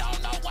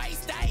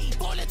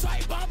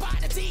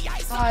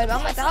 Alright,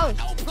 I'm at the house.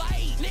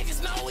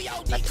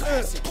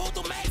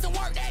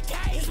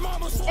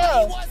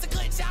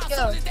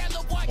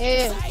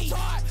 Yeah.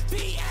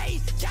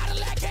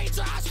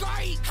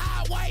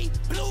 Highway,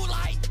 blue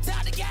light,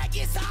 tell the guy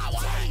get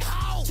sideways.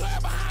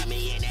 Turn behind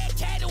me in that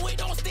cat with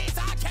those sticks,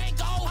 I can't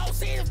go. Whole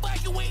city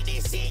fucking with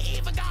this shit,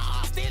 even got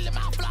all still in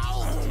my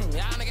flow.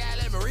 Y'all nigga gotta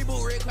let me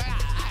reboot real quick.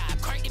 I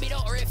crank the beat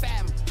up real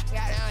fast.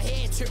 Got down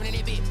head tripping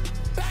in this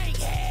bitch. Bank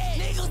head,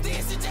 niggas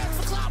dancing just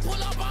for clout,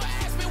 pull up on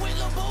ass me with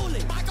Lil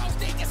Bully. Michael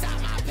stick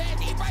inside my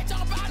panty,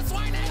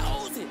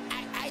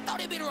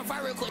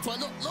 glorify real quick.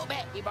 Look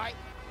back, right?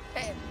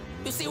 Hey,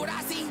 you see what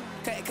I see?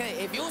 Cause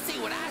if you see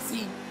what I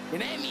see, then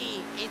that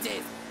means it's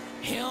just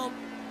him,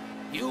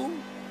 you,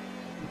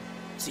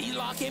 she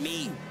locking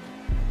me.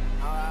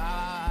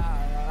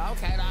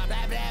 Okay, blah,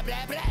 blah,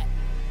 blah,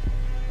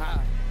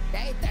 blah.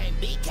 They think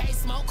BK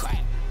smoke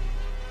crack.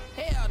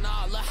 Hell no,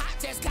 Lil Hot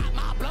just got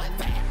my blunt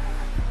back.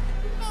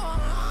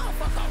 I don't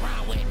fuck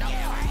around with no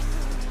crack.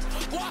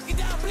 Walking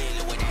down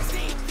bleeding with that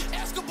steam.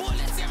 Extra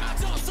bullets in my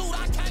jumpsuit,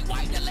 I can't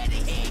wait to let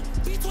it hit.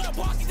 B12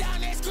 walking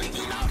down that street,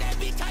 you know that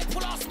BK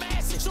pull off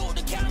smashing. Shoot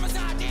the cameras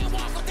out, then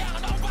walk them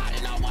down,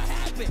 nobody know what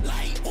happened.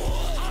 Like,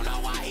 I don't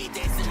know why he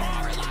dissing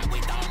Maury like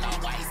we don't know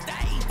where he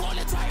stayed.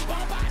 Bullet tray,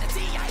 bump by the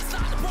TA,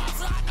 slide the box,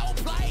 slide no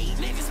play.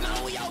 Niggas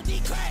know we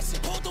OD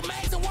crashing, pulled through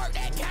maze and work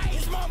that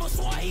case. His mama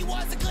swore he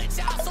was a good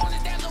child, so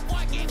that that little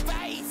boy get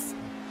face.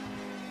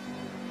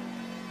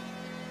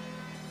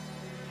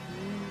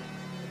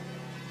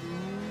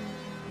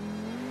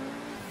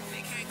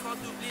 Come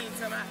through bleeding,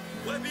 tell me,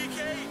 what BK?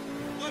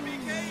 What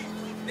BK?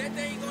 That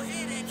thing gon'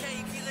 hit that K,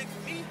 you keep looking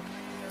for me.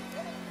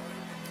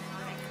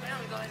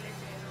 I'm going to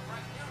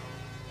right now.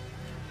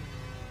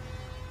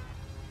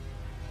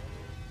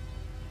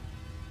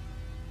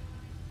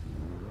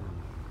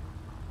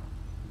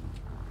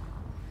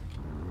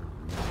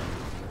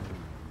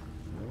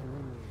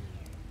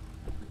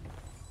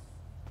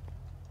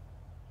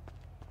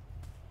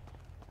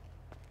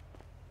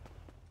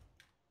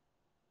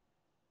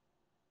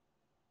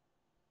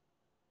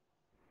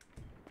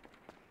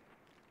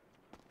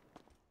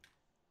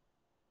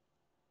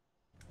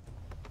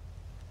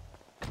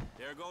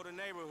 There go the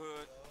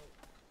neighborhood.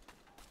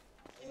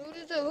 Who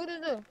this? Who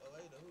this?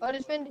 Oh,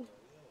 this Fendii.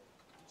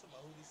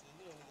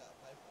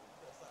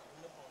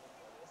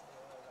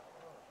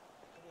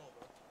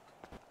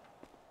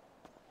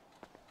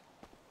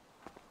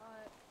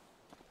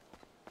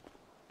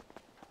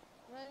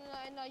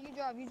 No, you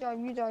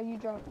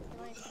drive.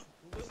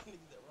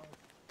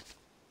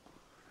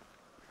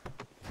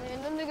 Man,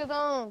 them niggas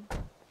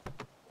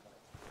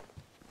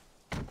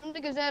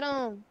at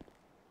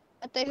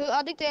the hood.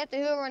 I think they at the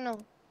hood right now.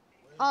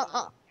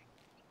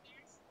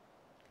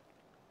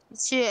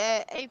 Shit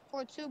at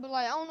 842, but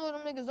like I don't know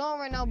what them niggas on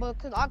right now, but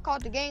cause I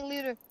caught the gang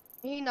leader and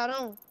he not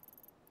on.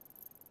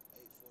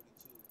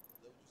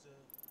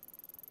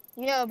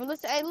 842. Yeah, but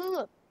listen, hey,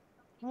 look.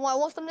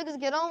 Once them niggas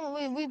get on,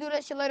 we do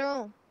that shit later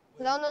on.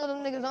 Cause I don't know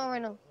them niggas on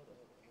right now.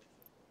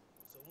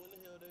 So when the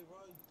hell they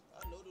rob you? I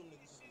know them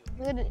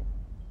niggas.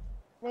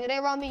 Nigga, they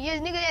robbed me. Yeah,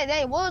 nigga,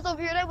 they was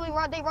over here.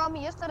 They robbed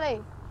me yesterday.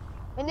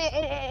 And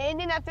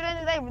then after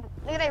that,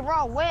 they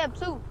robbed Web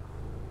too.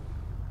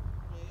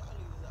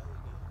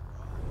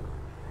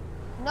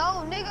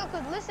 No, nigga,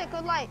 cause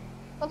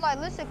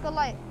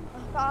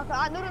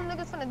I knew them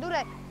niggas finna do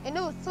that, and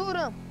it was two of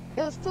them.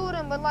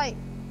 But like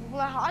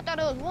I thought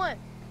it was one.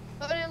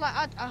 So then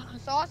like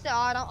so I said,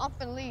 alright, I'm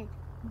finna leave.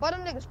 But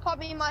them niggas popped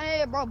me in my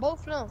head, bro,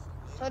 both of them.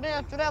 So then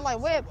after that, like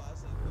Web.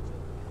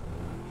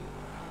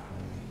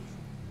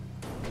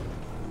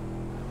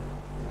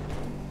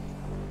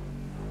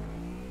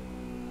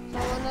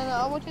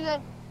 No, what you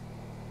said?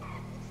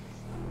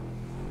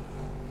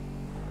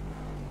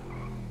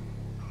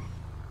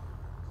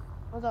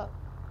 What's up?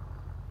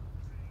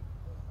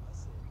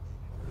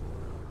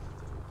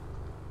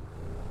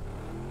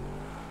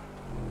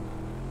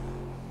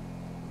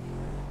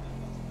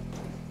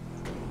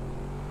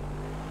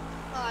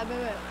 Alright,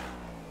 baby.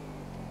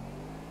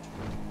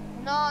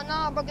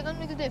 Nah, bro, cause them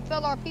niggas did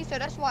fell RP, so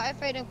that's why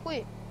FA didn't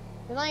quit.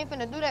 Cause I ain't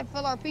finna do that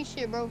fell RP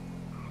shit, bro.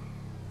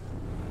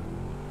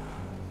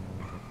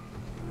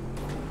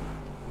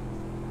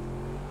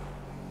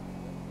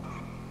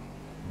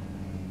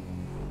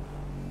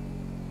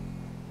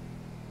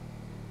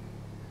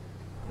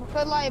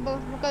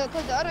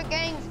 Because the other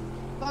gangs,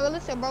 bro,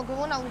 listen, bro, cause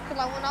when I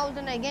was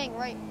in that gang,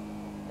 right,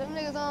 them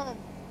niggas,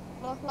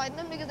 like,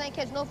 them niggas ain't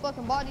catch no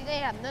fucking body, they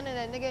have none of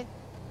that, nigga.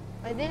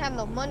 Like, they have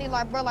no money,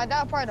 like, bro, like,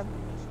 that part of them.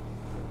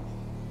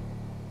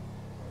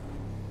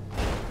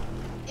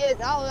 Yeah,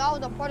 I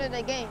was a part of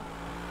that gang.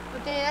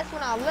 But then that's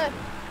when I left,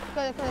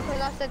 because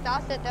I said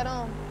that,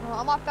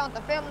 I found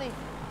the family,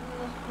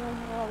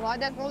 like,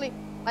 that's really,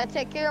 like,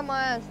 take care of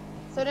my ass.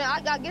 So then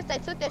I guess they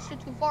took that shit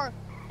too far.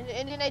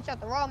 And then they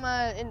tried to rob me,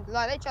 and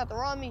like they tried to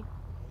rob me.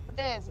 But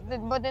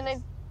then they,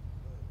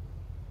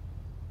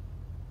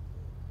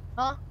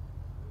 huh?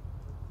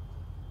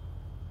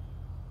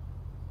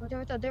 Oh, they're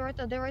right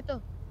there.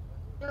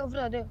 They're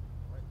over there.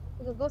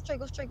 Go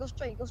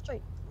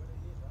straight.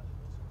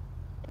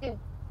 Nigga,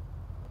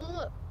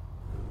 look.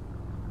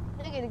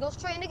 Nigga, go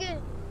straight,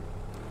 nigga.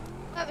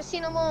 I haven't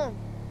seen them on.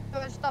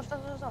 Stop.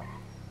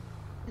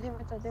 They're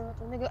right there.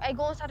 Nigga, hey,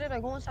 go inside of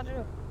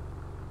there.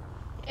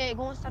 Hey,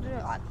 go inside of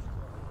there.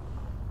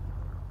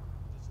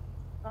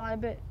 I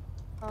bet.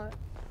 Alright.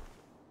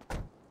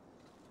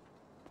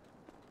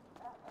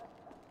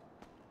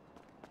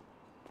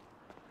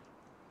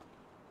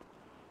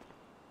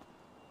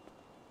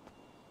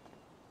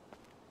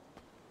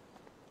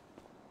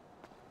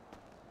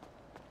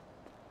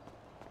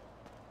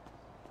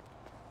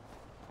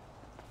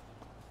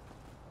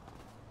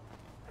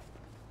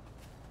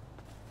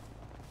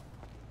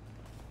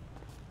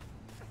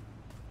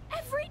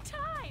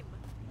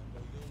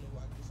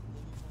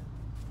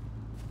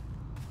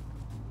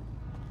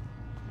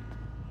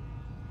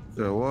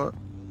 Said what?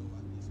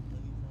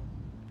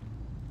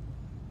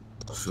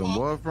 Some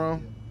what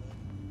from?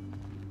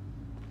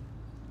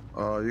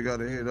 Oh, you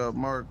gotta hit up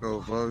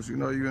Marco, folks. You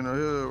know you in the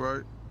hood,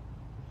 right?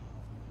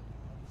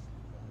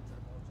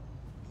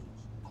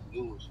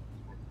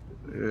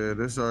 Yeah,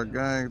 this our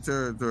gang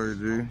territory,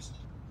 G.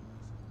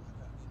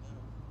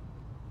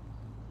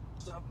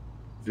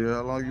 Yeah,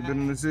 how long you been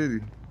in the city?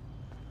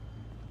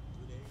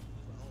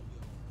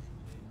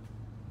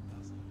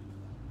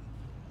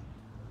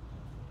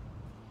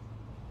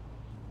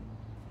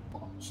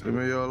 Send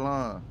me your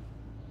line.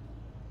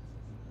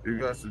 You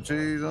got some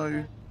cheese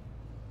on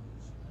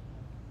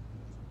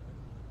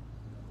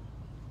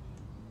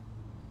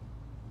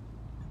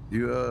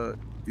you?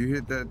 You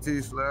hit that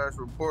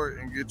T/report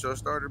and get your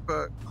starter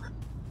pack?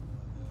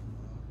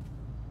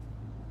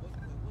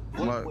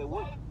 What?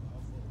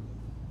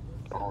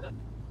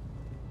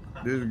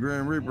 This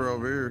Grim Reaper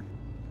over here.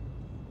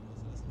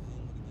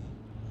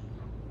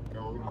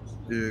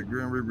 Yeah,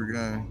 Grim Reaper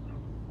gang.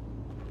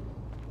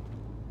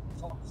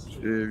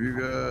 Yeah, if you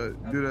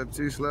got do that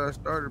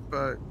T/starter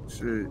pack,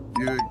 shit,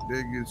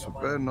 they get some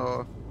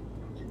fentanyl.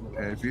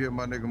 And if you hit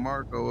my nigga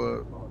Marco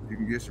up, you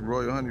can get some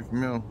Royal Honey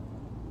from him.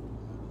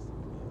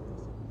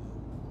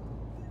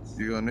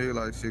 You gonna need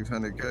like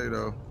 600K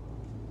though.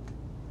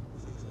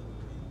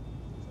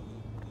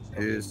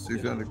 Yeah,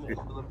 600K.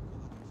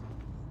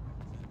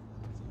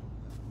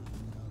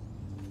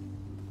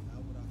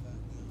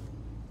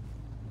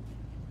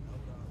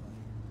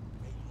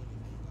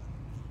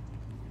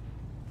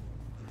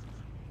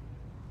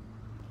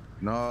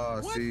 Nah,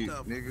 see,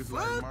 niggas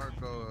like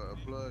Marco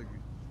plug you.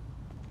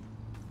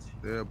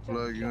 They'll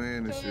plug you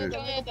in and shit.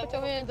 Put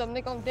your hands up,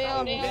 nigga. I'm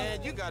down,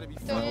 Man, you gotta be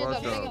Put your hands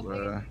Watch up, out,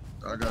 nigga. man.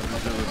 I got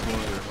this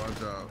shit.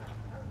 Watch out.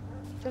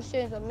 Put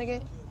your hands up,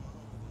 nigga.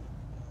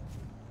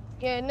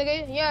 Yeah,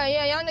 nigga.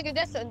 Yeah, y'all nigga.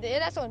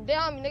 That's on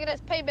down me, nigga.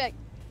 That's payback,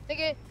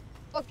 nigga.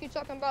 Fuck you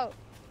talking about?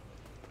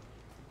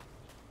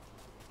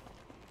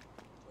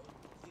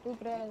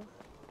 Stupid ass.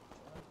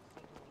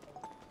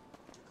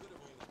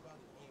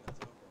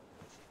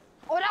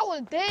 Oh, that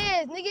was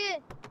Dez,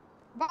 nigga.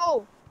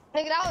 Bro,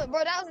 nigga, that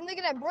was the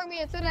nigga that brought me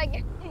into that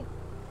game.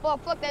 Well,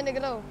 fuck that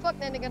nigga though. Fuck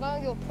that nigga. I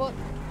don't give a fuck.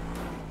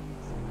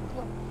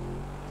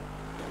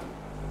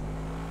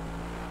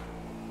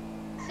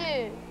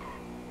 Shit.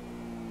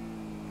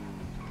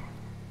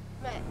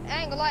 Man,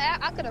 I ain't gonna lie.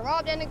 I could have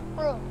robbed that nigga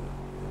for real.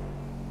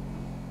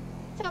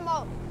 Tell him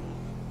out.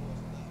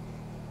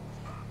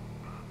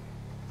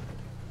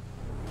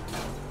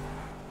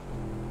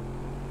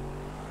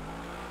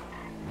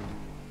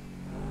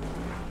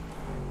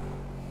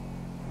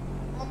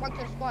 I'm back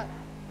to the spot.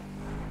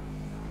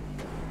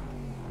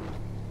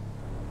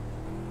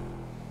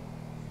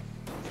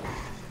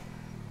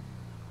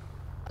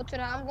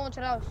 I'm going to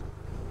the house.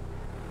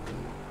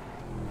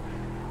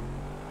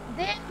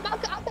 Damn, I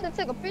could have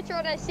took a picture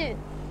of that shit.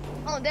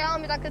 On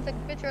down me, I could take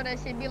a picture of that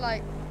shit. Be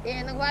like,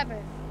 yeah, nigga, what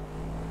happened?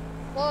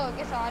 Fuck,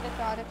 it's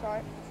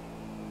alright.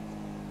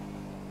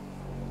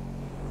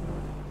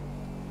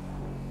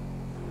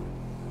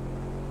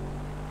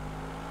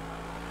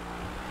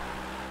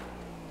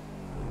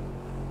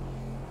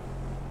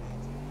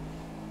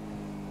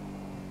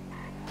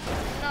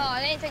 No,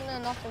 they ain't taking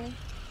nothing off of me.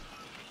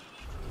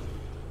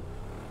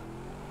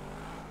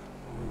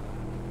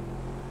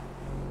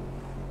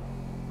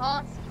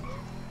 Huh?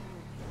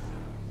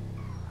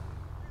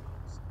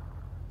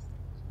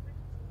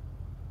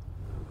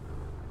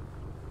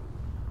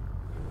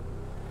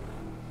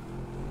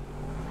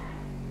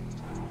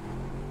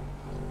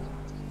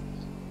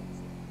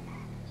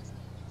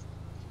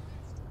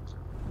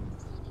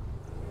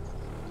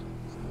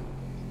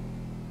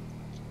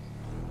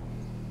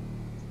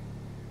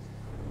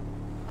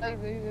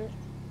 Good.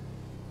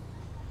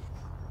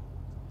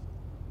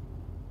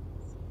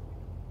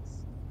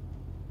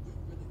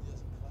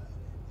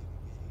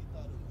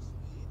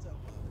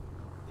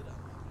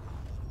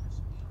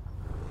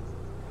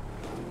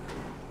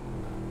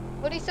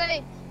 What'd he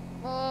say?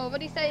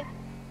 What'd he say?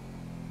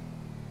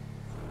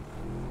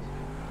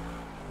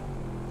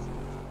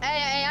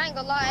 Hey, I ain't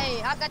gonna lie.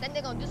 Hey, I got that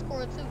nigga on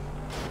Discord too.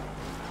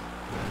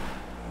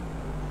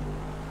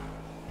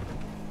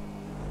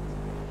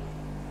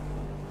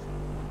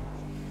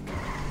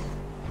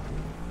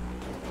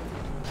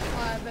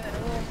 Alright, bet.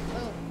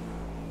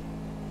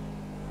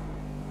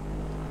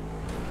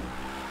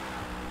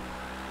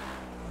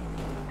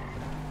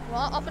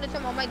 Well, I'm finna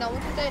turn my mic down.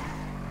 What you say?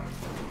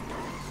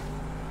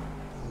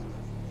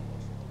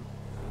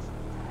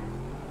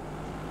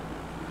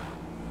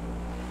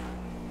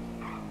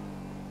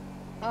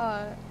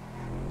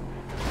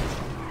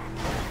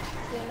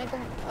 Yeah, nigga,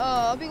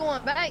 I'll be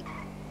going back.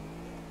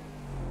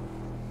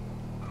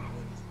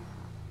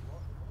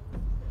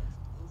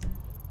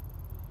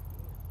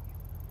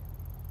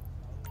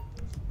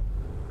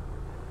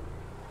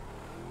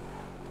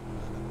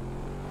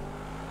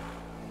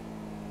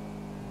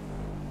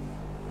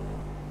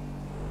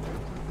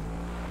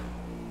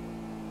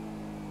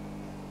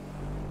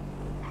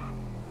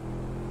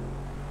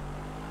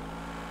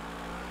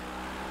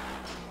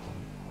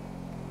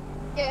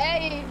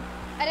 Yeah,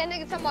 And that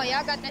nigga talking about, yeah,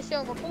 I got that shit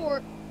on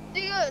record.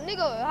 Nigga,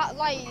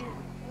 like,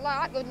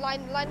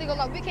 nigga,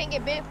 like, we can't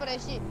get banned for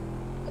that shit.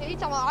 He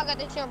talking about, I got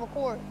that shit on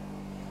record.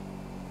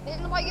 Nigga,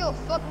 nobody give a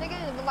fuck,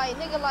 nigga. But like,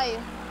 nigga,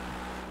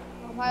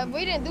 like,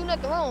 we didn't do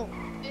nothing wrong.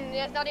 And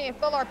that's not even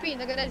full RP,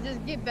 nigga. That's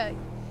just get back.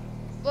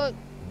 Look.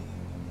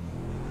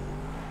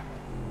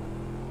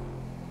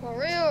 For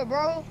real,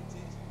 bro.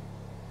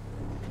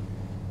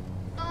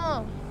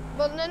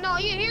 But no,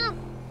 you hear him?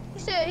 He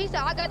said,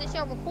 I got this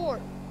shit on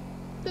record.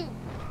 Too.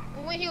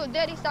 But when he was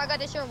dead, he said, I got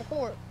this shit on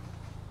record.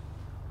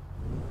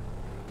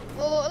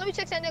 Well, let me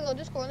text that nigga on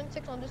Discord. Let me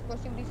text on Discord,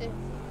 see what he said.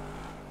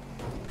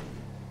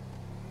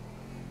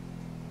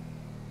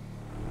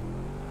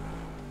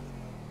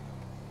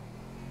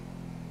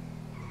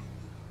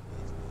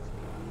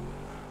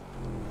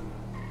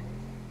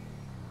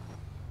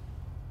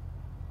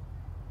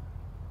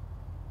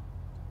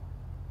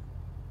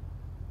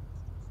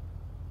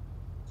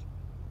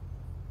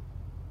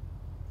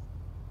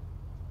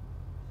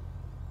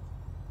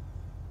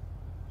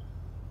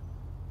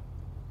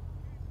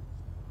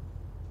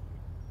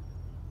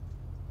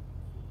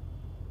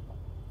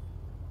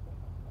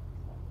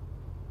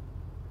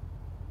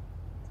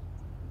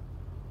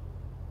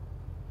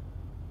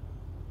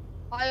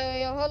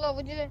 Yo, hold up,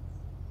 what you say?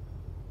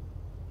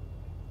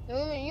 You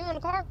in the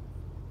car?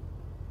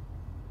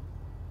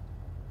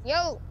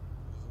 Yo,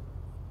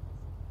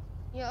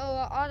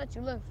 I'll let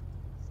you live.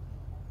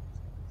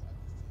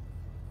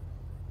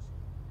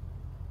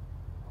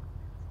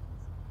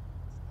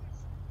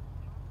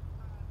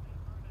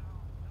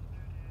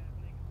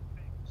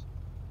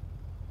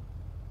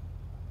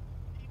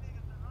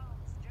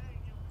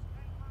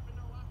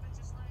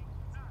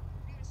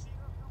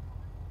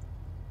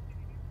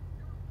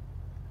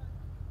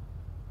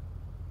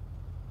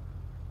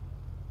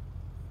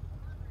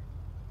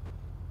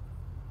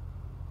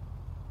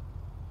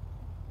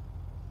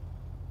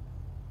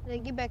 They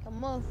get back a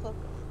motherfucker.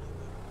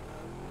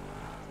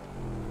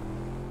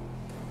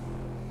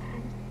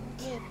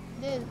 Yeah,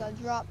 this got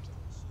dropped.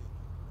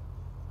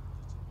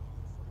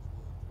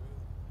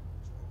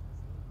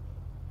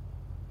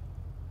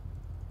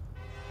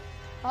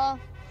 Huh?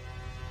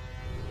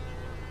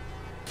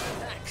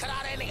 Cut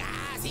out that nigga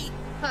eyes, he.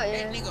 Oh,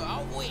 yeah. That nigga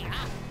over with.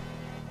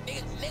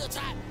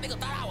 Nigga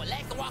thought I was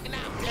lacking walking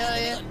out.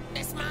 Hell yeah. Nigga,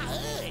 that's my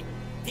hood,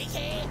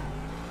 dickhead.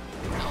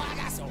 Oh, I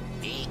got some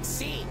big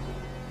shit.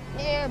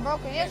 Yeah, bro,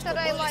 cause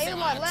yesterday, like, it was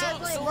like last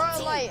night, bro,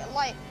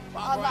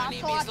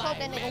 I told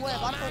that nigga Web,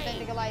 I told that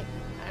nigga, like,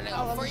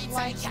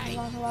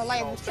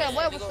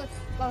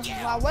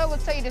 Web would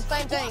tell you the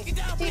same thing.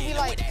 He'd be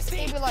like, yeah, I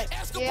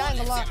ain't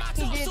gonna lie,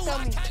 he did tell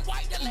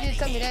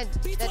me that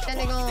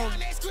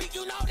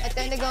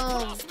nigga,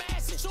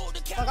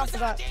 like, I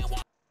forgot.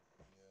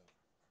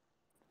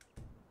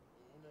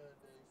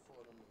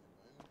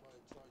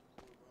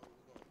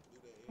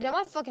 Yeah,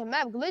 my fucking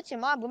map glitching,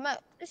 my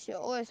map. This shit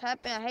always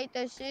happen. I hate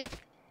that shit.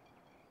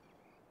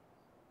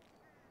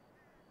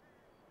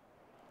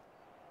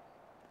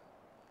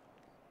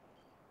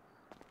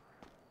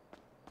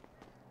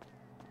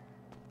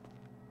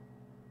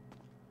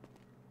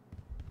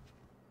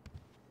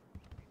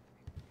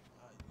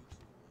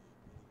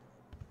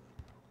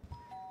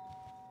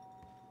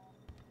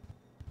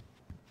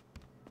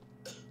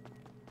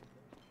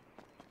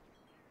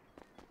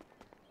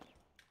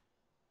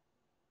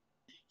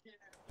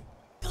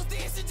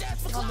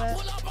 My bad.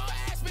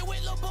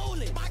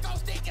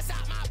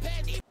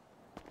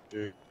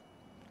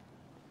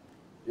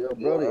 Yo,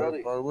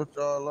 brother, what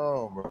y'all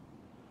on, bro?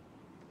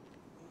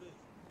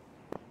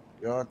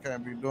 Y'all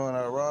can't be doing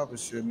that robbing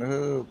shit in the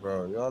hood,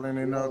 bro. Y'all ain't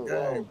in no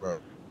gang, bro.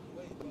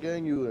 What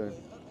gang you in?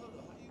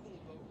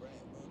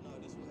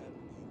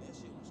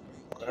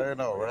 There ain't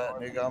no rat,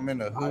 nigga. I'm in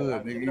the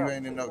hood, nigga. You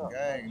ain't in no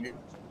gang, nigga.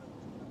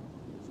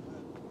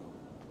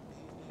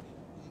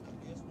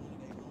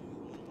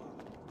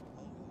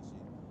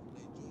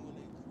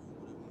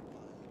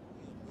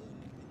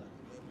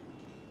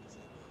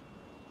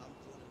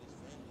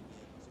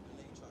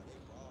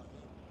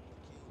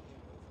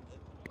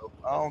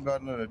 I don't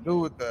got nothing to do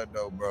with that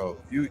though, bro.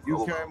 You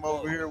came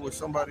over here with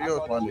somebody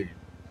else, my nigga.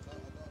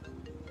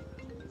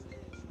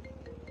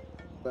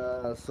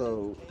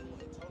 So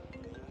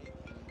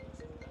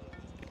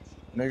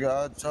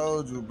nigga, I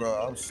told you,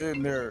 bro. I'm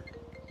sitting there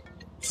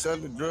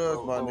selling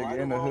drugs, my nigga,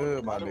 in the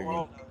hood, my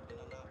nigga.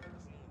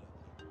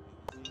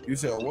 You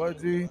said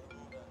what, G?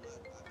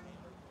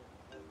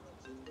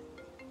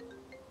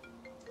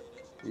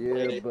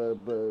 yeah, but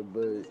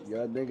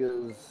y'all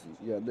niggas,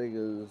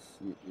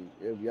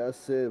 if y'all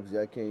civs,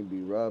 y'all can't be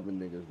robbing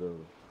niggas though.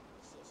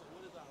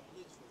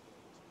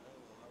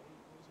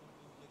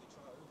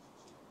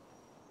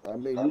 I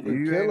mean, you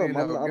can kill him.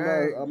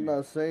 I'm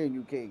not saying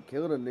you can't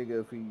kill the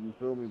nigga if you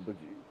feel me, but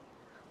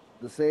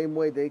the same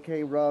way they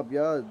can't rob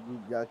y'all,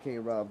 y'all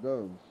can't rob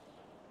them.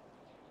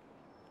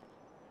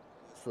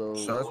 So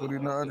that's what he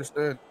not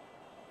understand.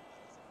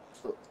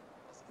 So,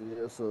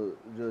 yeah, so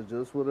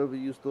just whatever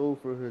you stole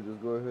from her,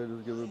 just go ahead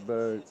and give it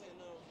back.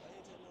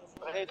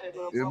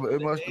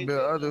 It must have been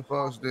other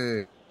folks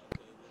there.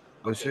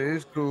 But shit,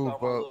 it's cool,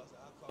 folks.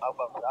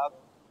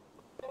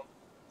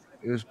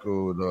 It's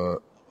cool,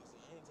 dog.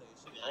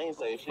 I ain't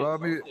say shit.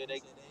 Bobby, They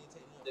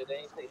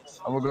ain't say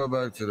I'm gonna go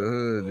back to the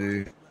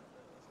hood, G.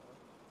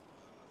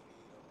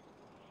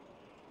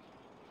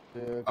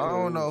 Yeah, I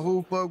don't know cause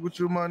who fuck with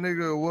you, my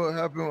nigga, or what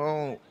happened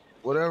on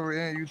whatever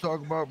end you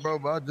talk about, bro,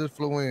 but I just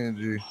flew in,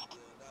 G.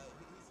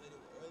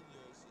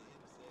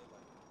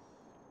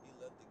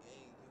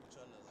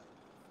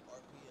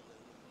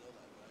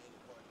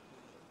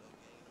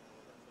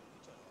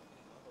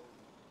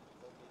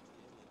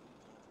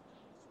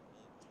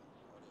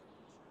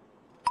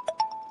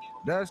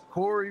 That's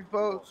Corey,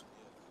 folks.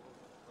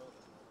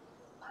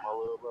 my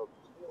little brother.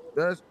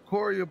 That's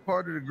Corey, a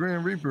part of the Green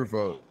Reaper,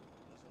 folks.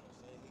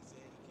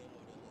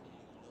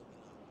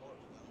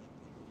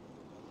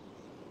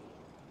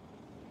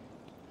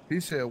 He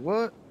said,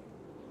 what?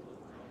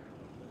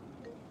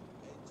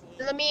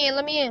 Let me in.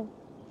 Let me in.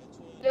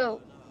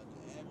 Yo.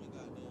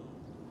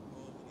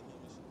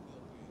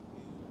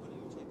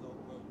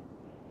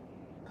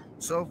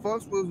 So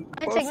folks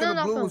I ain't take in the none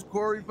off blue him. was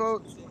Corey,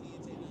 folks.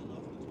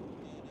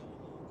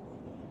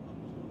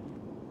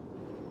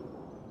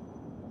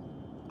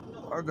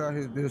 I got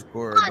his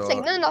Discord, I ain't take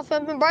dog. nothing off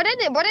him, bro.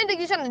 That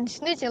nigga trying to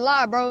snitch and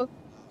lie, bro.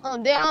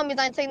 Damn homies,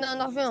 I ain't take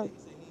nothing off him.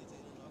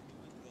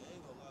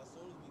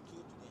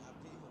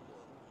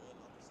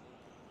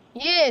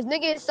 Yes,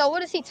 nigga. So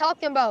what is he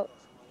talking about?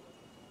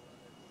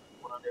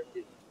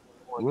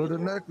 Where the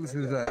necklace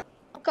is at?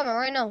 I'm coming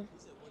right now.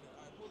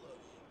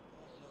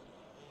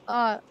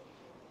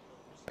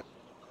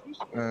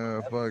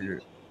 Fuck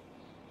it.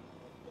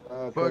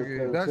 Fuck it.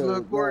 Cause, That's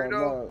little Corey,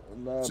 though.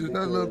 nah, Since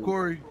that's little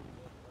Corey.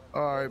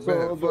 All right,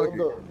 so bet. Fuck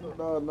it.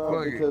 no,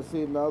 Fuck because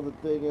see, now the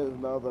thing is,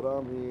 now that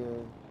I'm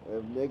here,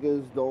 if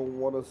niggas don't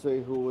want to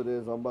say who it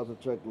is, I'm about to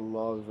check the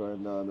logs right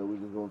now, and then we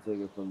just gonna take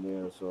it from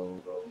there.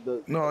 So,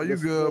 No, you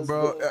good,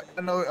 bro.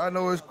 I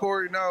know it's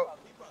Corey now.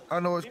 I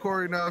know it's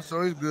Corey now,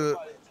 so it's good.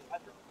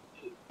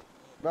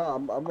 Nah,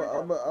 I'm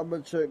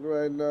gonna check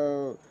right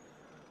now.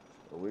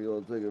 We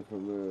gonna take it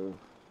from there.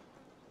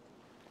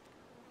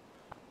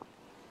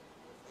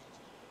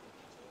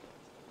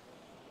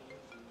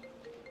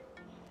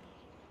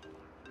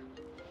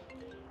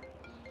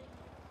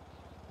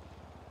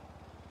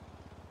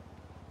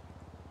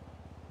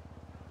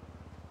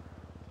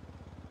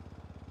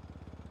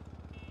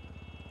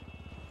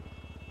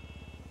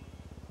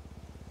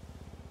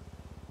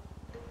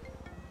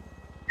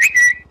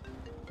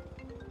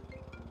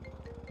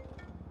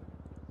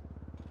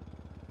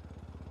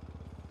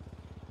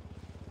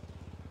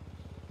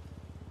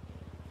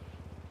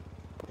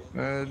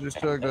 Man, just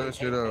check that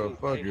shit out.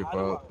 Fuck it,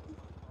 folks.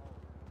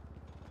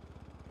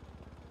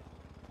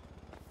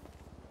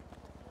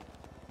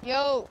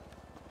 Yo.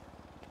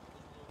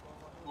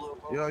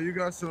 Yo, you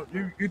got some,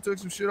 you took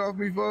some shit off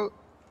me, folks?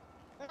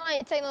 I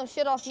ain't take no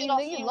shit off you,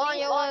 nigga. You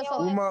lying your ass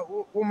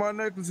off. Where my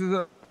necklace is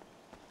at?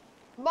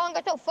 Bro, I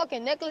got your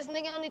fucking necklace,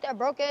 nigga. I don't need that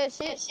broke ass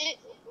shit.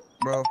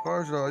 Bro,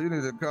 first of all, you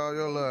need to calm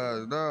your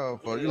ass down,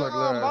 fuck. You like a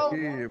little Bro.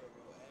 kid.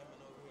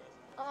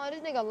 Oh,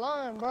 this nigga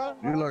lying, bro.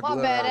 You like a My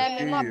little bad,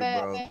 admin. My kid,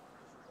 bad. bro.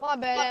 My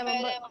bad,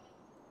 admin.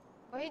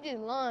 Bro, he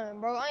just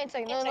lying, bro. I ain't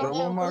taking none So of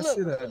where him. my Look,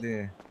 shit at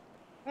then?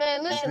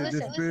 man, This shit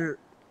listen. disappeared?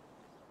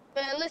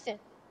 Man, listen.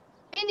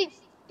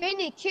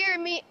 Fendii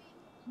carried me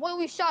when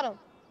we shot him.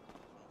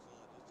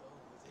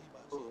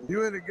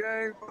 You in the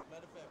game?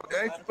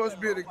 Ain't you supposed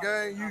to be in the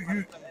game?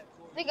 You.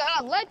 Nigga,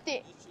 I left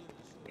it.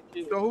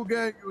 So who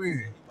gang you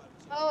in?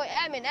 Oh,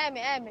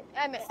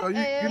 admin. So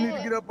you need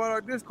to get up on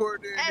our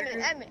Discord then,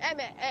 nigga.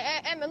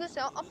 Admin,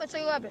 listen. I'm finna tell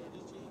you what happened.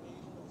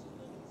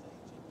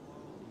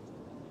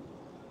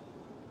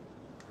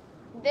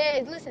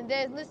 Dez,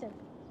 listen.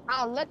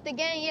 I left the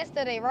game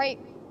yesterday, right?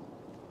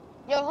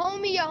 Your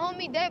homie,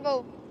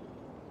 Devo,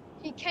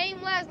 he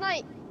came last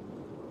night.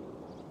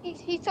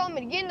 He told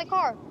me to get in the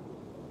car.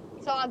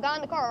 So I got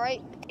in the car,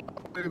 right?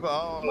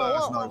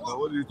 Last night, bro.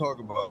 What are you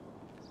talking about?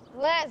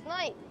 Last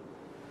night.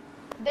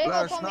 Devo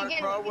Last told me night, to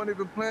get bro, I wasn't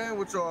even playing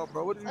with y'all,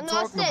 bro. What are you No,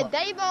 I talking said about?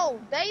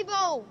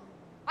 Devo.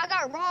 I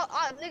got robbed.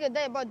 Nigga,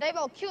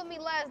 Devo killed me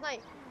last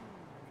night.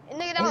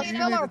 And nigga, that was You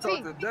spell need or to talk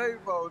P. to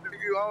Devo,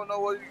 nigga. I don't know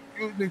what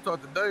you need to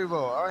talk to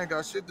Devo. I ain't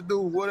got shit to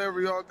do with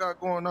whatever y'all got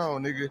going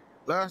on, nigga.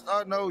 Last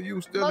I know, you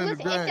was still But in the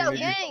listen, it's game, your nigga.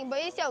 gang, but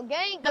it's your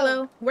gang though.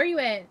 Hello, where you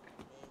at?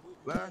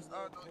 Last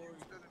I know, you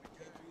was still in the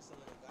game.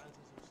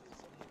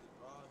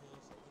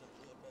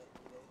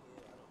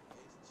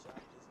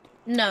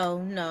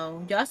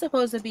 No. Y'all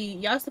supposed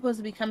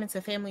to be coming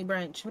to family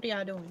brunch. What are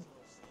y'all doing?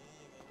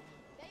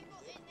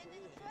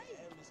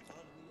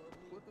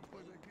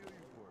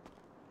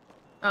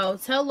 Oh,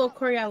 tell Lil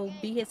Corey I will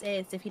beat his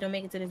ass if he don't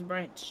make it to this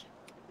brunch.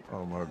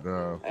 Oh my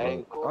God,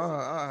 fuck.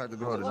 I had to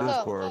go to What's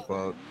up? Discord,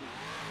 fuck.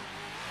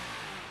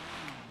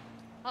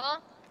 Huh?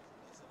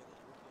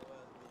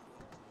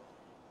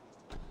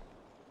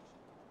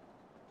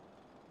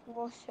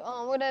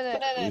 What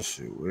that is? This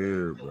shit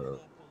weird, bro.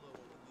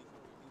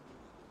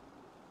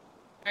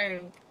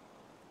 Alright.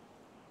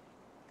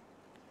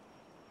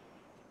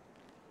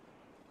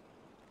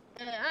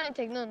 Man, I ain't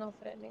take nothing off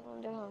of that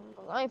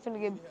nigga. I ain't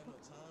finna get.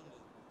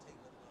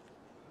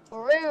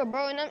 For real,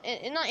 bro. And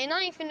I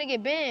ain't finna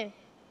get banned.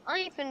 I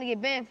ain't finna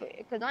get banned for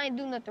it, cause I ain't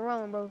do nothing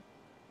wrong, bro.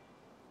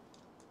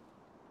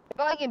 If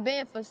I get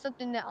banned for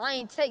something that I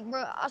ain't take,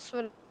 bro, I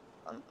swear,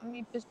 I'm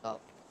be pissed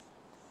off.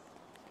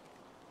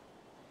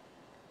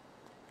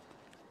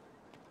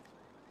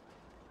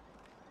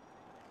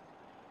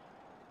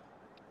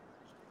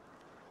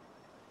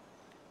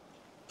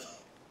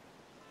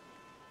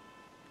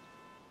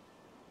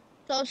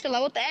 So shit,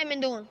 like, what the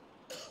admin doing?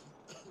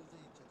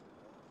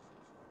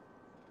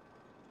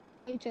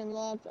 He turn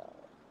logs out.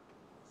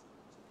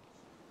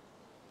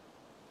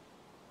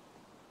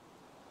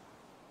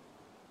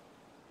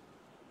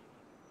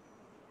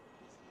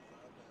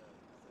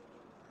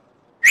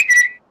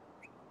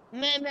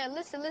 Man,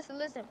 listen.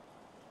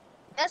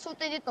 That's what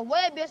they did to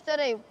Web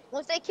yesterday.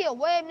 Once they killed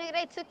Web, nigga,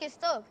 they took his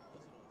stuff.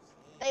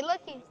 They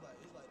lucky.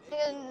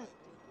 And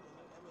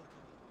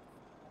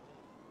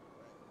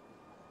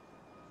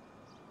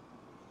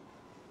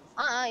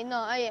I'm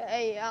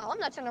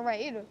not trying to rap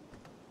either.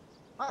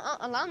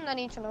 I'm not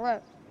even trying to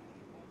rap.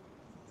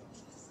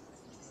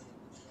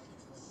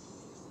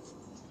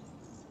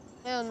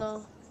 Hell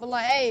no. But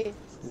like, hey.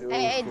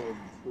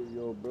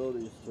 Yo,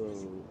 Brody, so,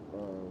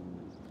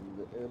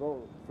 it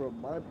don't,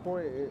 from my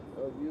point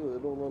of view,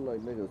 it don't look like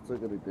niggas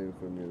took anything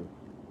from you.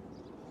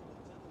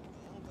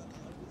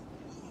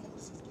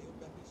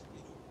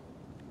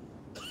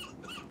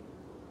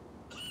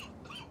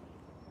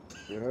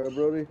 You heard,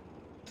 Brody?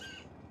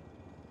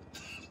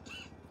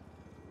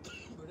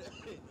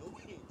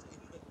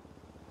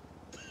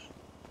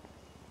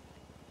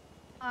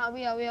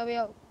 We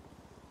out.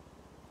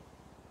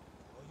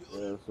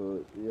 Yeah,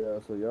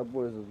 so y'all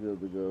boys is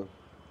good to go.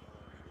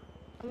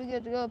 We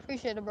good to go.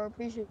 Appreciate it, bro.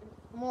 Appreciate it.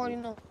 I'm already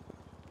know.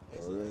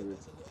 Alrighty.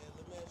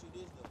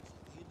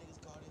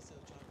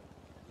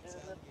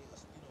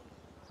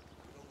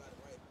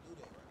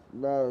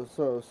 Nah,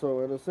 so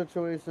in a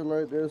situation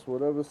like this,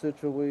 whatever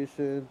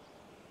situation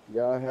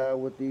y'all have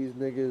with these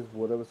niggas,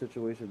 whatever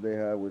situation they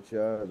have with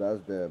y'all,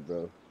 that's dead,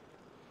 bro.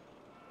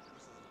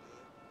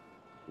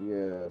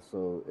 Yeah,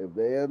 so if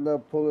they end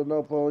up pulling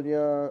up on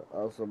y'all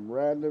on some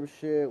random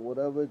shit,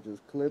 whatever,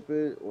 just clip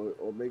it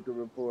or make the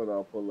report.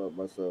 I'll pull up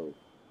myself.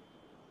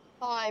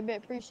 I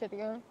bet. Appreciate it,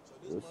 guys.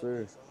 Yes,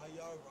 sir. So how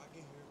y'all rocking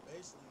here?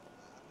 Basically,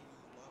 I can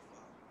use my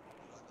file.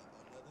 Like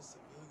another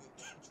civilian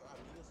try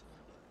me or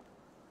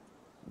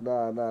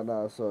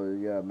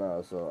something.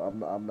 Nah. So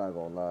I'm not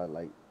gonna lie.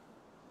 Like,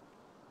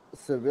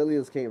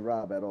 civilians can't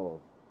rob at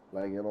all.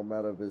 Like, it don't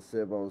matter if it's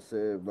civ on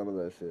civ, none of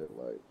that shit.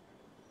 Like,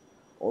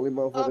 only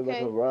motherfuckers that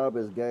can rob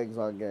is gangs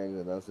on gangs,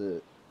 and that's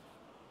it.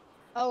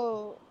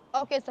 Oh,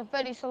 okay. So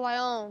Fendii, so like,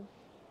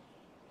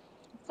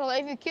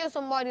 if you kill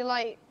somebody,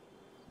 like,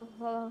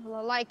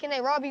 can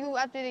they rob you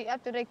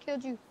after they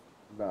killed you?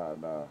 Nah.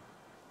 And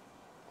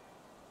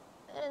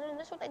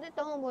that's what they did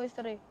to homeboys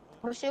today.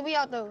 But shit, we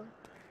out though.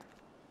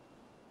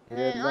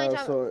 Yeah,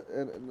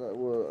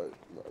 well,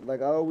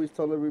 like I always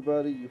tell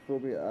everybody, you feel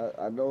me?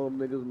 I know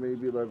niggas may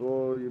be like,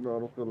 oh, you know, I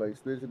don't feel like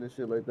snitching and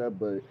shit like that,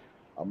 but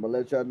I'm gonna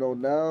let y'all know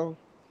now,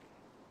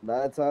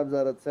 9 times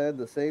out of 10,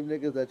 the same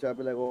niggas that y'all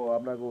be like, oh,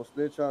 I'm not gonna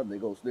snitch on, they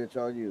gonna snitch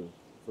on you.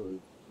 So, you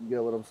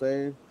get what I'm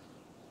saying?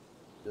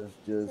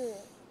 Just.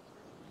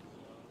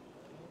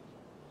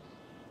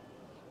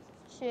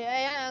 Shit,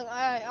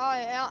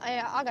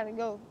 I gotta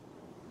go.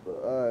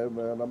 Alright,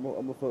 man, I'm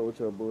gonna fuck with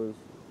y'all boys.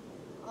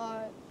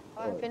 Alright,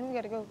 Fendii, we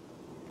gotta go.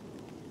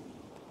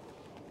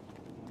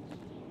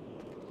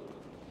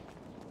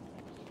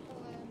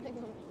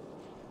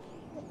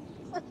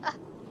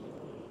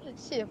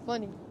 Shit,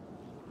 funny.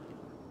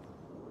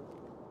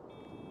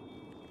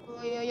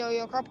 Oh,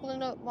 yo, car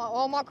pulling up.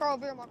 My car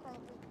over here,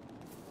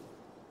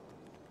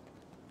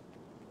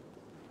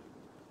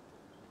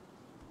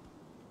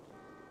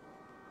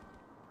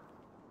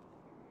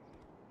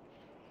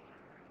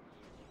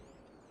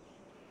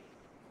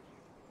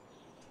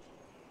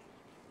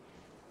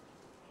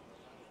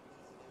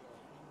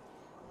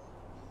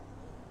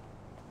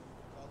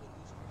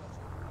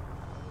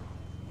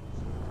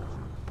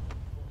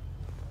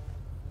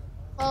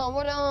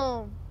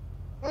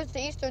 where's the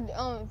Easter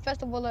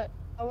festival at?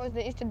 Or where's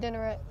the Easter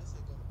dinner at?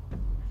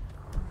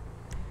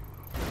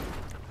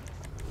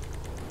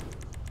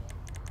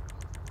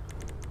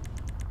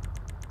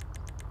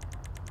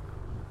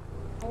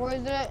 Where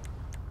is it at?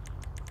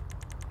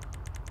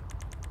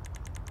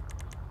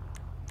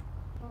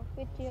 Oh,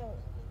 50 up.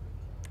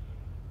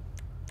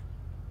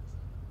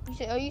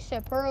 You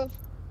said pearls?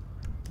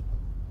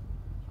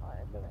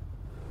 Alright, bet.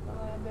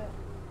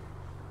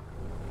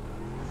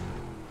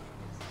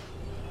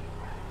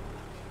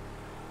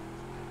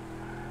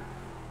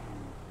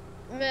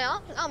 Man, I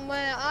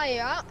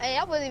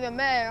wasn't even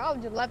mad. I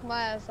was just left my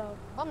ass off.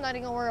 I'm not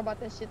even gonna worry about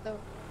that shit though.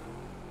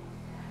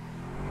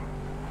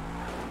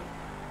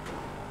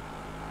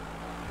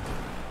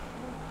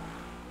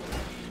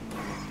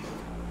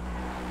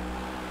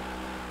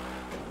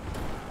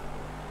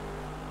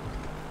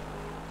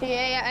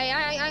 Yeah,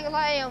 I ain't gonna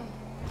lie,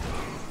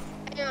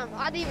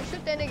 I didn't even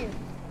shoot that nigga.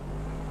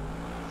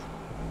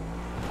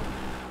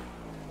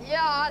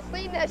 Yeah, I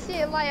seen that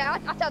shit. Like, I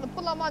tried to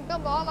pull out my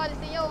gun, but all I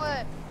just see, yo,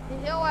 I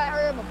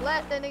heard him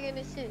blast that nigga in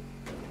this shit.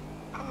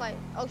 I'm like,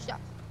 oh shit.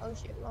 Oh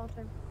shit, long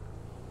term.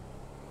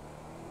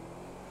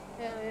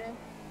 Hell yeah.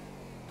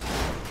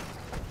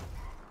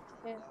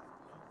 Yeah.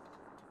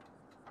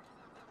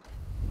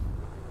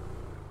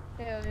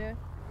 Hell yeah.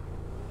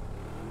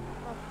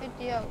 I'm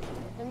 50 out.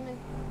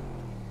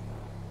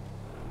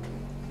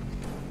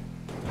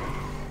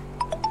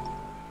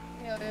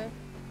 Hell yeah.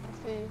 Let's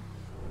see.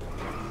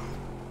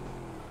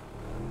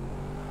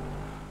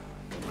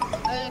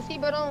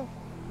 Seatbelt on.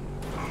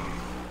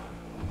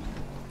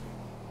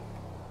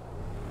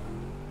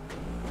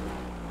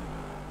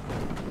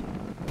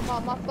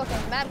 My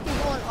fucking map keep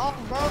going off,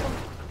 bro.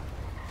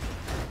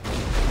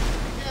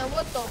 Man,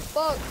 what the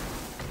fuck?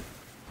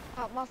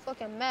 Out my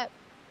fucking map.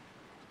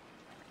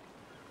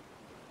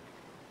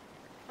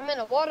 I'm in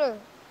the water.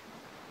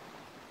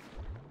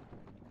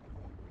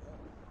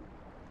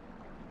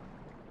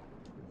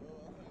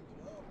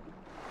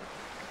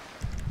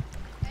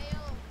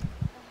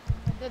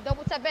 The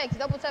double tap X.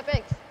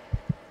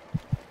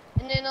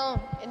 And then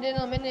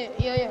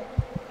yeah.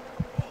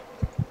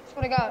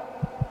 Swear to God.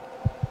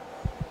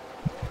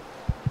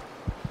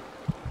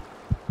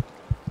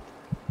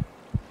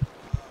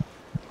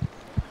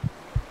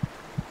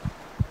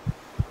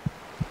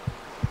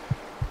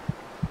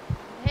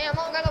 Damn, I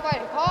don't got nobody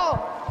to call.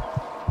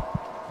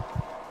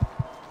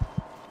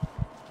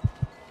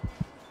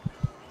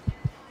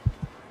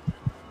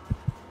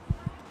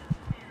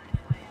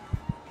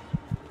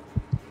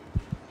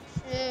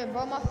 Shit,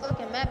 bro, my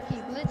fucking map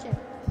keep glitching.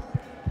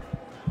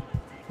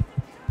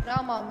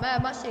 Now my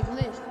map, my shit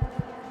glitched.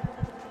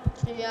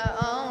 Shit, I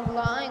ain't gonna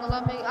lie,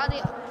 I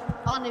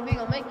don't think we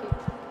gonna make it.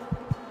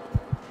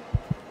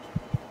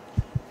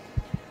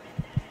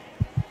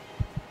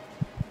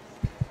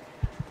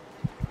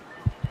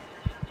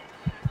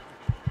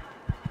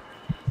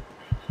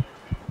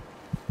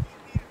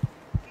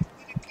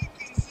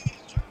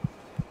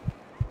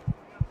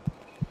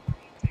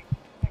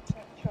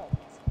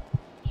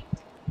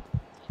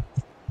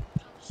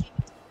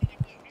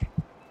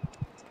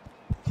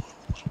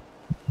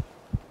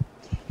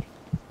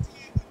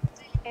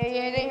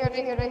 Yeah, they here.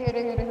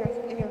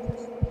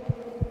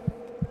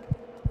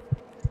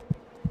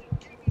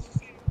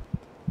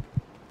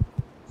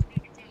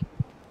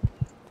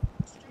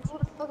 Who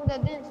the fuck is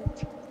that dancing?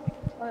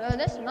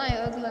 That's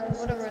Naya,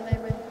 whatever her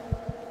name is.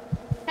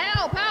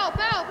 Help!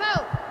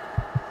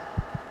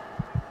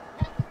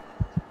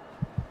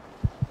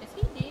 Is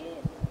he dead?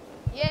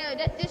 Yeah,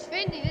 that's this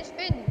Fendii.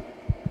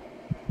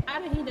 How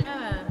did he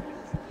die?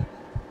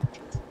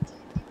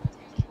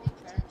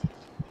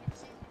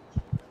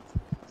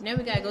 Now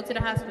we gotta go to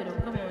the hospital.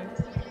 Come on.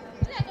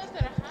 We gotta go to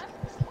the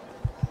hospital.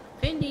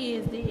 Fendii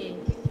is dead.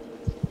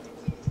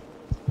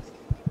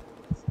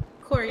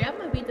 Corey, I'm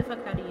gonna beat the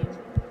fuck out of you.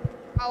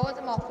 Oh,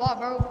 wasn't my fault,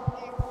 bro.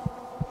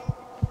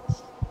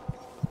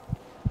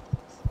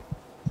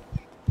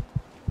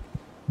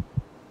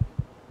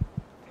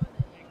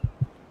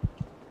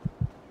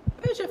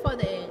 Where's your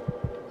father at? I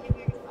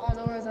don't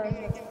know where's our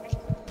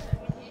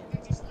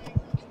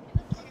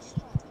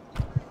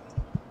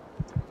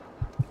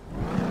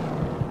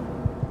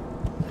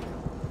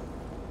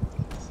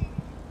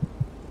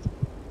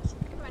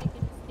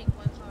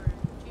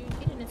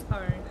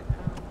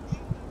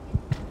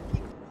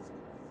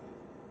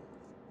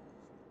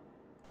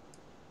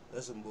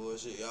That's some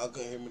bullshit. Y'all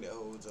couldn't hear me that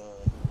whole time.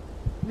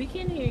 We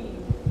can hear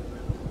you.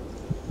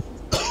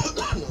 I'm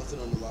sitting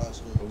on the live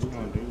stream. What we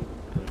gonna do?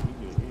 We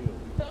get healed.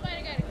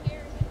 Somebody gotta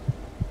carry him.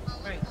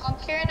 Right. I'm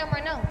carrying him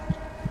right now.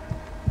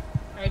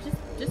 Alright,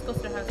 just go to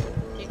the hospital.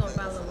 They're gonna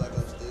follow like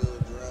I'm still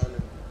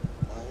drowning.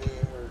 My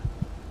head hurt.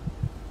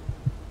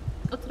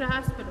 Go to the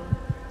hospital.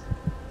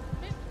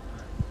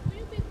 Will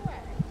you be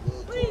quiet?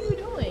 What are you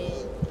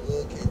doing?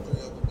 Look, K3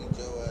 up and beat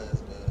your ass,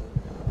 man.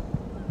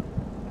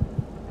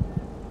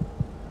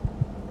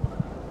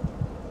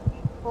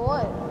 For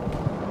what?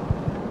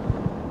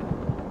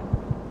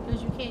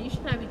 Because you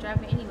should not be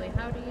driving anyway.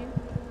 How old are you?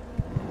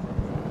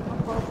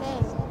 I'm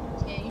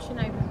 14. Yeah, you should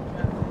not be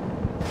driving.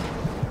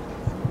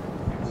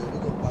 Yeah, we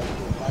gonna bike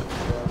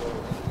down the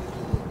road.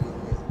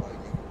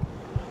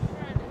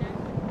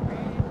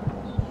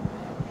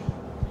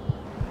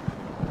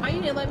 Why you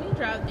didn't let me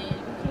drive then? You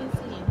can't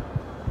see.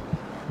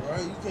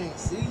 Right, you can't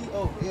see?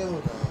 Oh, hell no.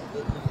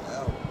 Let me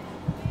out.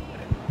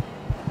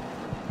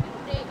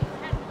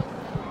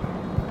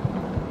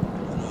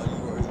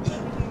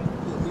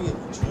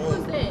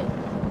 Who's that?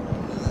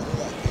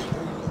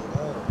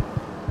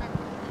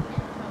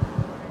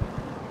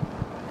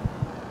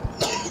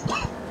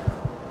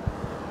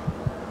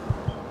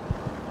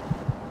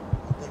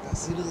 I think I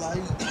see the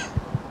light.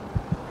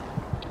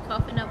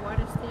 Coughing up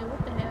water still.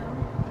 What the hell?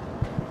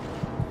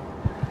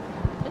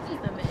 This is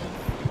the mess.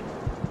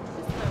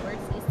 This is my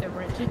worst Easter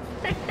brunch.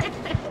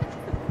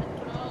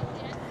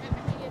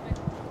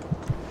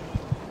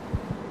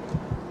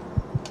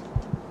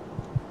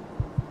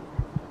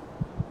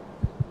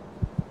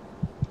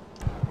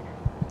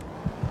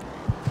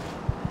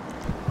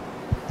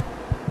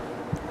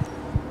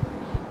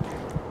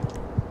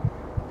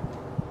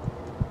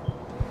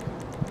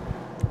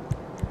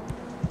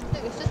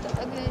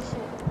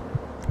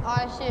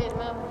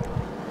 man.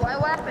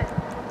 What happened?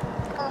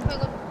 Come on,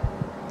 Penguin.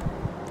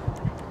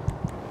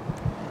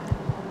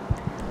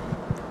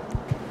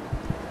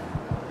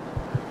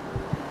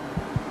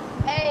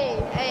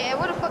 Hey,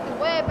 where the fuck is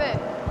Web at?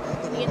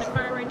 He in the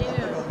car right there. I'm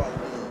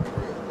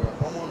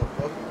on the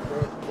fucking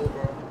crush, bro.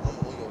 I'm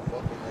on your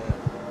fucking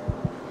ass.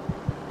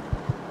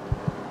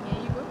 Yeah,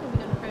 you were gonna be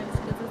on the crash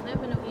because there's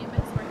never no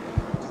EMS right now.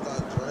 Cause I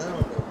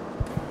drowned though.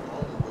 I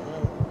only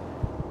drowned.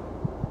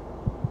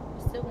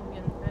 You're still gonna be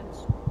on the crash.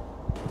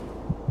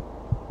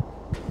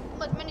 How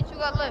much minutes you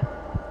got left?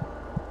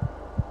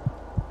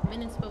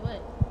 Minutes for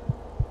what?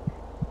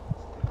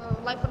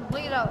 Like for the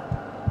bleed out.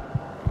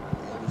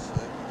 80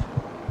 seconds.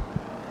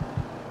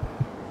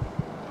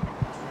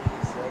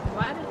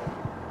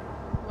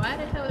 Why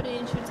the hell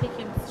didn't you take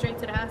him straight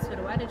to the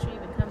hospital? Why did you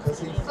even come to the Cause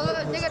he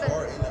flipped his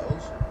car in the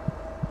ocean.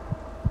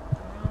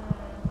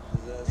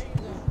 His ass.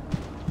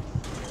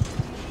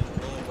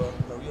 Come on, bro.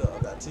 Hurry up. I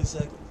got 10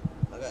 seconds.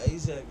 I got 8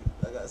 seconds.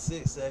 I got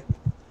 6 seconds.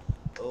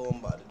 Oh, I'm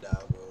about to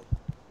die, bro.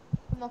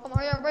 Come on,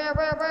 hurry up.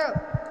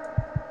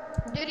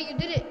 You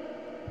did it.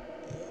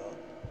 Yeah.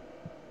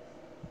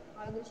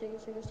 Alright, good shit.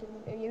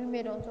 Yeah, we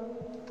made it on time.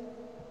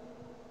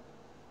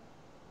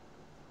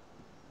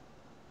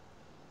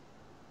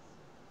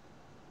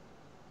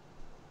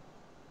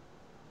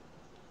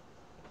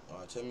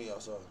 Alright, tell me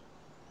outside.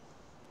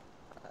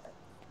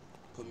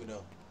 Put me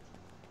down.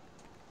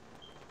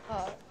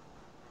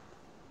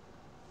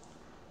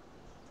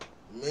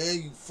 Man,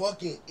 you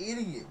fucking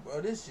idiot,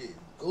 bro. This shit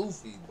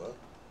goofy, bro.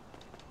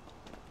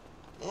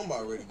 I'm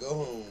about ready to go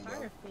home,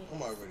 bro. I'm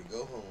about ready to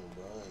go home,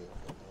 bro. I ain't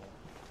gonna fuck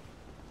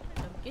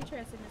home. Get your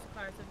ass in this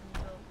car so we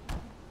can go.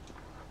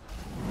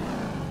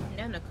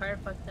 Now the car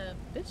fucked up,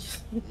 bitch.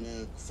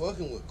 Man,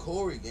 fucking with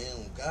Corey,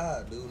 gang.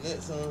 God, dude.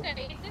 Next time. Okay, at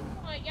this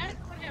point, y'all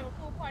just want to have a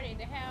pool party at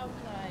the house,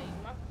 like,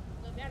 my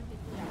little gotta get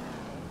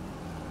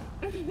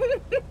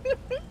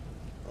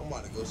I'm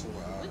about to go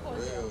somewhere out We going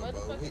to real, a bro.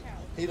 motherfucking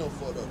house. He done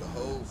fucked up the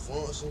whole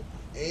function,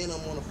 and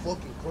I'm on a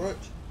fucking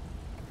crutch.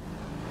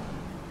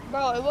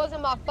 Bro, it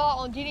wasn't my fault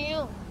on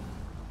GDM.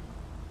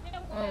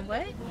 Oh, what?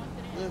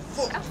 Man,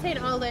 fuck. Stop saying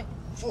all that.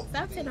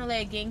 Stop saying all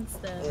that gang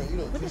stuff. Man, you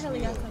done What the pissed hell are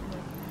me y'all off. talking about?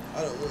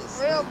 I don't want to Real,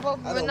 slide. bro, I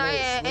but don't not want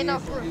to ain't no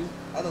for you.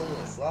 I don't want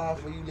to slide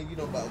for you, nigga. You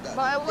don't about got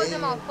But it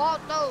wasn't my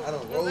fault though. I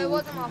don't roll It with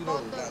wasn't you. my You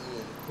fault don't though. got me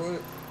on the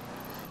crutch.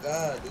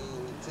 God,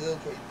 dude, tell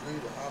K3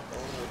 to hop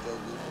on with your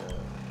goof ass.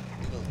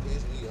 You done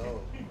piss me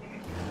off.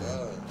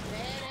 God.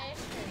 badass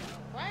shit.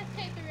 Why is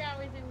K3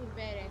 always in his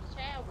badass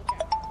child with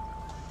y'all?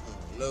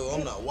 No,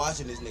 I'm not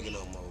watching this nigga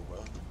no more, bro.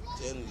 I'm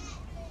telling you.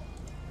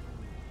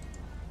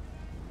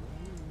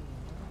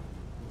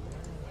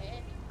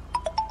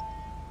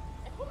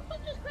 Who the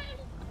fuck just crashed his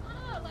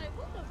car? Like,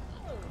 what the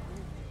fuck?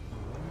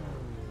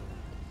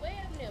 Where am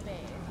I,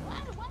 man? Why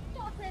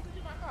y'all crash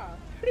into my car?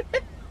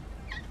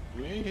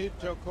 We ain't hit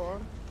your car.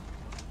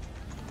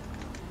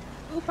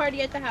 Pool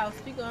party at the house.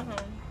 We going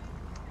home.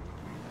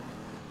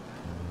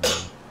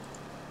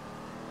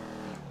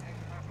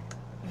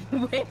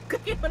 Wait,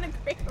 cooking on the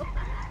grill.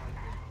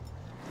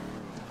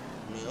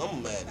 Man,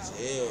 I'm mad as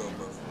hell,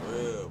 bro. For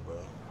real, bro.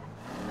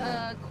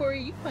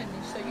 Corey, you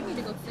punished, so you need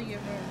to go to your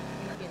room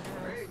when you get in the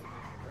house.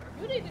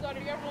 You need to go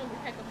to your room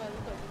and take a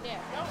motherfucking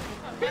nap. Don't even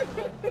come back to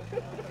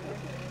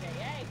motherfucking day.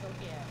 I ain't gonna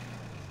care.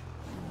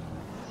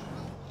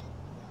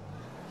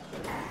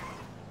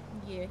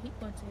 Yeah, he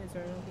went to his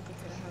room to get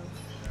to the house.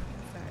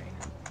 Sorry.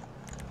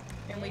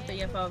 And wait for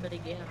your father to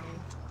get home.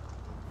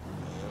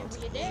 And when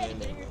your daddy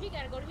get here, he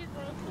gotta go to his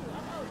room too.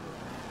 I'm over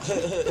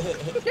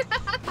it.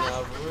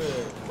 Nah, for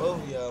real.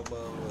 Both of y'all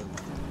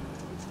motherfuckers.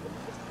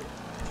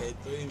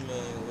 K3,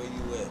 man, where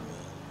you at,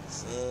 man?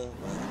 Son,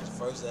 like,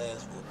 first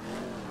ass whoop.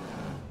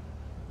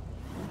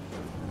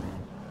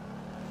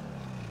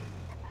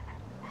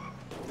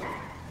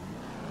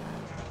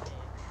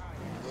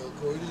 Yo,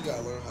 Corey, you just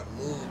gotta learn how to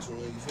move to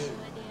when you feel me.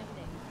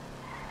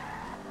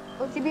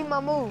 What you be my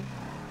move?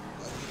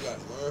 Like, you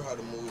gotta learn how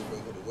to move, bro,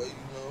 'cause the way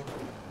you know.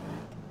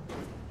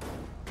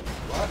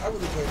 Well, I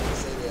really can't even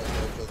say that,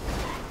 bro, because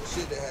the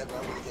shit that happened, I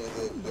really can't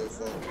say it was their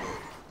fault, but,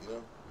 you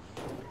know?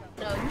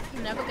 No, you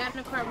never got in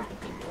a car with the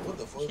people. What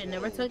the fuck? Should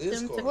never took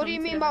them to What do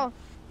you mean by?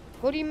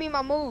 What do you mean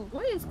by move?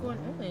 What is going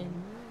on?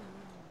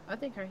 I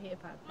think her head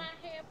popped. My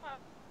hair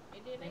popped.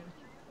 And then they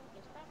keep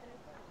fucking stopping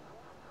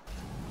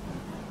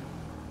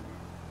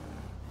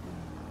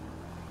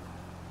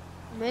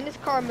it. Man, this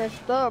car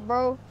messed up,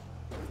 bro.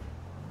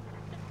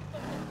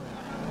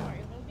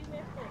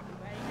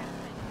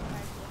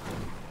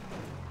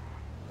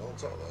 Don't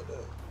talk like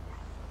that.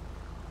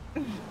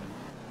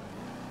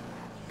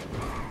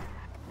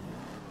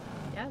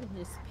 Y'all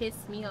just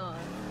pissed me off.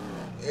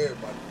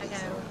 Everybody. I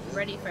got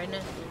ready for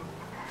nothing.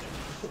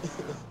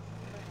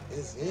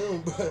 It's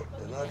him, bro.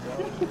 And not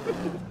y'all.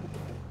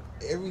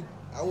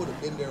 I would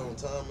have been there on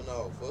time and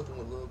all, fucking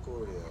with Lil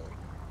Corey out.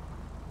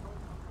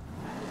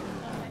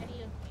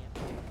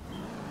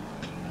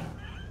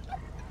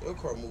 Your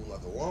car moving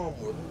like a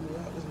lawnmower. Who knew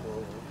how this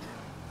motherfucker?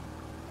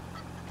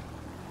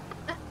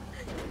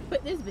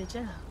 Put this bitch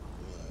up.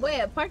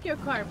 Wait, park your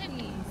car,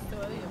 please. So,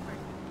 yeah, park.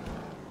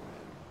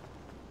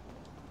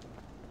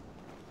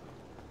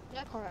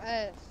 car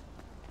ass.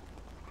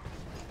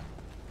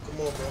 Come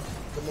on, bro.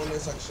 Come on in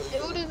so I can show you. Hey,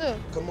 what is it?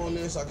 Come on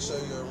in so I can show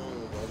you your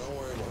room, bro. Don't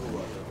worry about who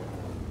out here, bro.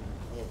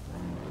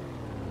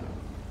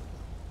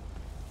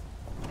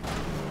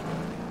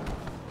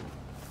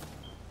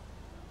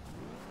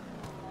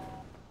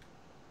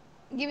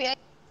 Give me.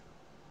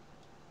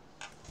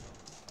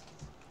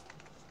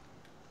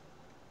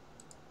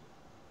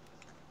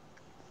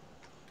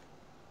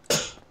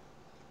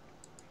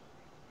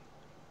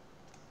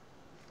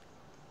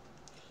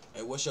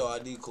 Hey, what's your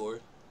ID, Corey?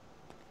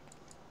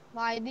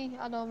 My ID?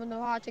 I don't even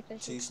know how to take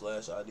that shit.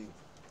 T/ID.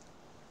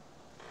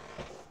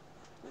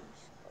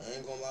 I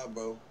ain't gonna lie,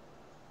 bro.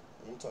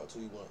 Let me talk to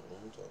you.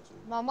 Let me talk to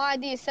you. My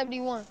ID is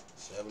 71.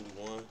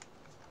 71?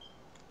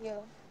 Yeah.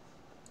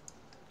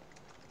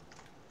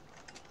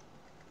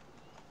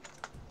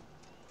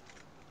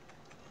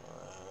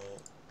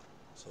 Alright.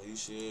 So you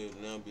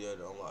should now be able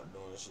to unlock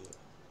doing shit.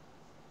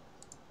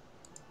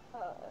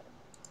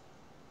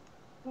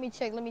 Let me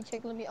check.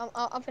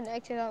 I'm finna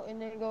exit out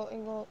and then go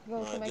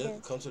Nah, come back in.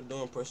 just come to the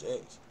door and press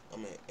X. I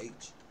mean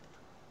H.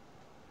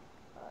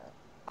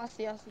 I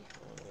see. Yeah,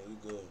 you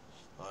good.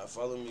 Alright,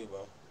 follow me,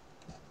 bro.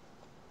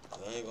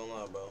 I ain't gonna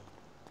lie, bro.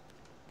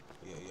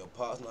 Yeah, your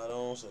pot's not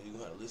on, so you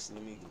gonna have to listen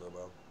to me, little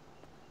bro.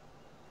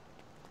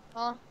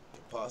 Huh?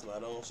 Your pot's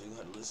not on, so you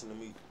gonna have to listen to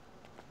me.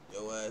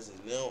 Your ass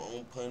is now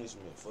on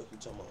punishment. Fuck you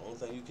talking about. Only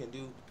thing you can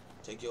do,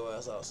 take your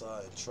ass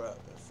outside and trap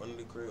in front of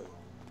the crib.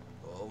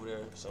 Or over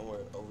there, somewhere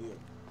over here.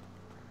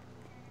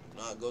 Do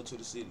not go to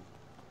the city.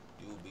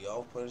 You will be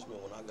off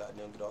punishment when I got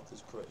them get off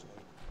this crutch,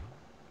 nigga.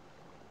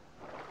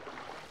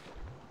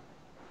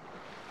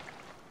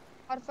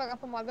 How the fuck I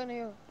put my gun in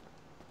here?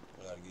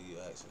 I gotta give you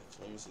access.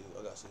 Let me see.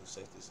 I gotta see who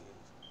safe this is.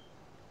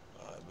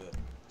 Alright, bet.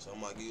 So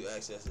I'm gonna give you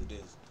access to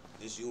this.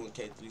 This you and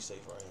K3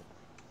 safe right here.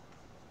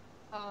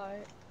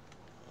 Alright.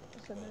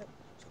 What's a minute?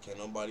 So can't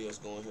nobody else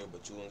go in here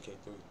but you and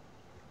K3.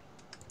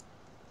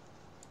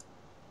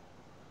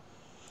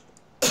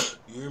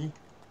 You hear me?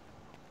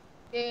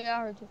 Yeah,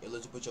 I heard you. They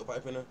let you put your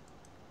pipe in there?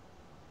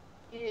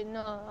 Yeah, no,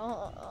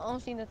 I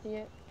don't see nothing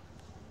yet.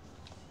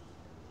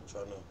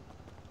 Try now.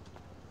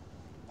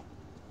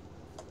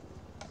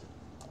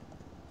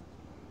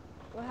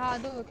 Well, how I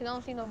do it? Cause I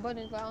don't see no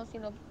buttons, like I don't see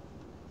no.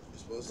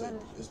 It's supposed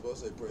to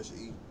say press your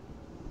E.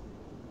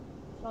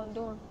 That's what I'm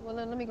doing. Well,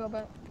 let me go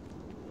back.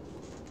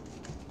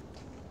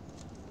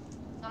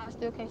 Nah, I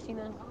still can't see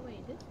nothing. Oh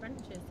wait, this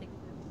furniture is taking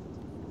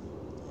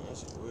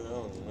That's weird. I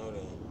don't even know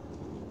that.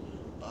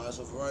 Alright,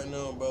 so for right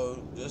now,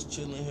 bro, just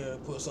chilling here,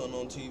 put something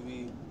on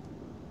TV,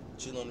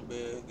 chill on the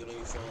bed, get on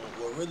your phone.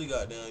 Well, really,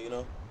 goddamn, you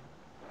know,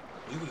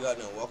 you can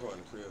goddamn walk around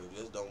the crib,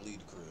 just don't leave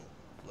the crib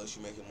unless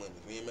you're making money.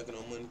 If you ain't making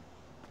no money,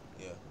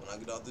 yeah, when I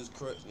get off this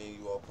crutch, then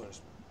you all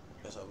punishment.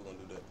 That's how we're gonna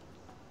do that.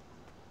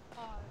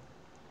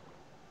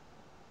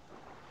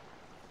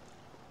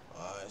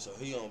 Alright, so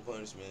he on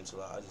punishment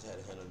until I just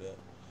had to handle that.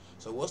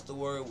 So what's the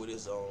word with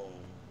this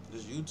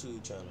this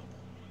YouTube channel?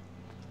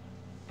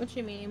 What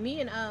you mean?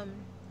 Me and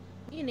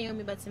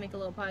Naomi about to make a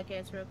little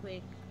podcast real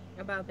quick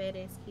about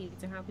badass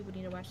kids and how people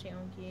need to watch their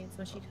own kids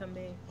when she come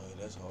back. Oh, yeah,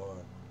 that's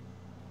hard.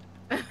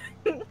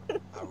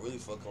 I really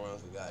fuck around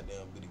to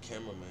goddamn be the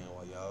cameraman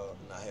while y'all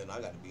not here, and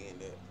I gotta be in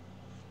there.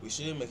 We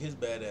should make his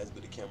badass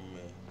be the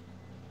cameraman.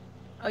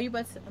 Oh, you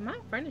about to, my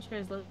furniture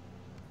is look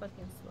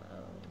fucking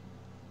slow.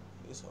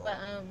 It's hard.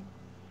 But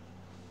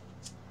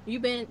you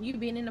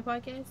been in the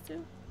podcast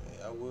too?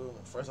 Yeah, I will.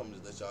 First, I'm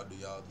gonna just let y'all do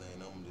y'all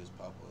thing. I'm gonna just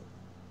pop up.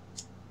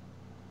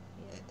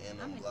 Yeah. And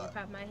I'm I'm gonna live.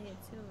 pop my head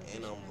too.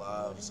 And I'm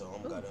live, so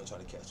I'm gotta try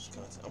to catch this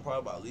content. I'm probably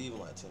about leaving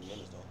like 10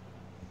 minutes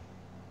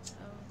though.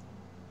 Oh.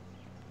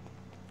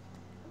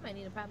 I might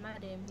need to pop my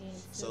damn head too.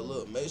 So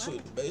look, make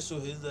sure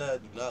his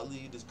dad do not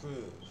leave this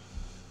crib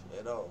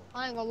at all.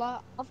 I ain't gonna lie.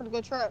 I'm finna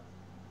go trap.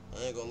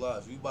 I ain't gonna lie.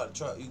 If you about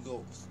to trap, you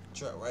go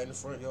trap right in the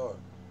front yard.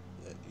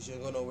 Yeah, you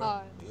shouldn't go nowhere.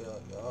 Alright.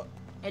 Yeah.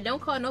 And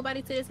don't call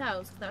nobody to this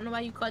house, cause I don't know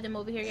why you called them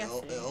over here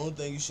yesterday. The only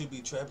thing you should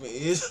be trapping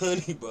is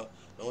honey, bro.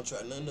 Don't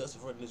trap nothing else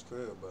in front of this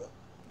crib, bro.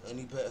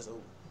 Honey pass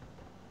over.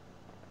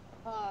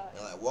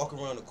 And like walk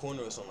around the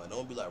corner or something. Like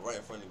don't be like right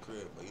in front of the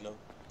crib, but you know,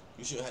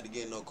 you shouldn't have to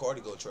get in no car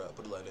to go trap.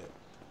 Put it like that.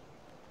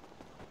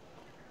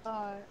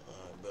 Alright.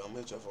 But I'm gonna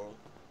hit your phone.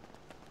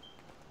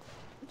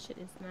 This shit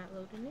is not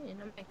loading in.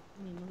 I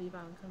mean, leave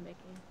out and come back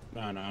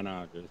in.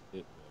 No, just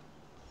hit.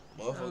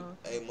 Motherfucker,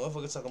 hey,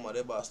 motherfucker talking about they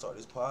about to start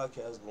this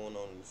podcast going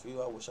on in the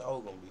field. I wish I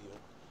was gonna be here.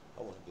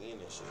 I wanna be in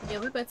that shit. Yeah,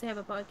 we about to have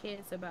a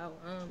podcast about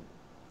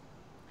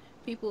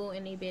people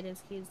and their bed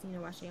as kids, you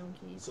know, watch their own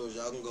kids. So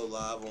y'all can go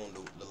live on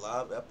the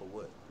live app or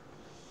what?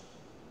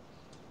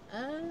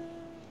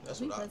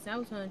 That's what I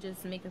was gonna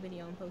just make a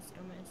video and post it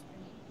on my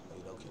Instagram.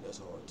 Hey, okay, that's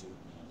hard too.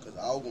 Cause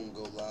I was gonna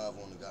go live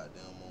on the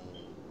goddamn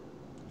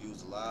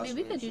use the live. I mean,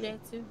 we could do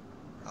that too.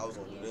 I was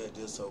gonna do that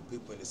just so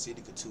people in the city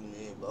could tune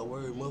in. But I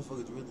worry,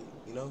 motherfuckers really,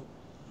 you know,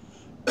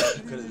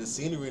 because the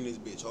scenery in this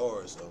bitch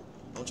hard. So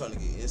I'm trying to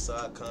get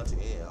inside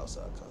content and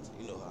outside content.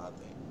 You know how I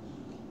think.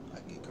 I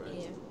get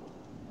crazy. Yeah.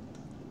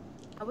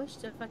 I wish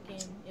the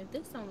fucking if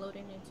this don't load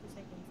in 2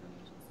 seconds, I'm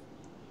just.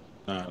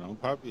 Nah,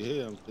 don't pop your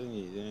head. I'm telling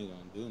you, they ain't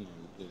gonna do nothing.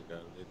 You just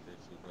gotta let that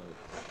shit go.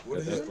 What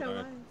the That's hell?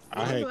 what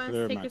I had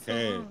cleared my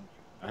cash.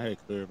 I had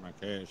cleared my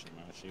cash and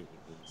my shit was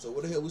due. So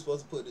where the hell we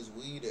supposed to put this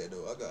weed at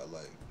though? I got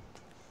like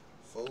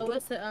 4. Oh,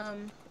 it's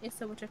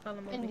a what you call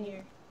them over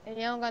here. And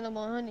they don't got no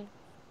more honey.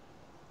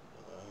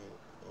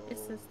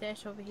 It's a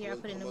stash over here. I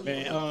put in the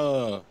Man,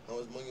 how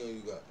much money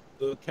you got?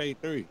 Little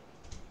K3.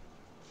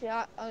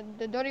 Yeah,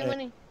 the dirty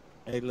money.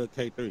 Hey, little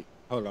K3.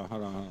 Hold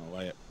on.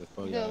 Wait,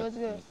 before y'all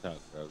talk,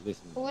 bro.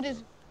 Listen. What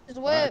is this I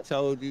web?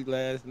 told you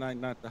last night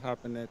not to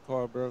hop in that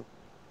car, bro.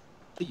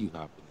 Why you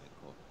hop in that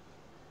car?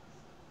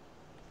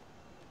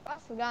 I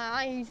forgot.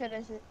 I ain't even said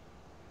that shit.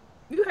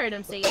 You heard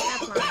him say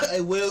it.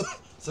 Hey, Will.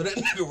 So that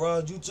nigga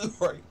robbed you too,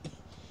 right?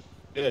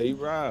 Yeah, he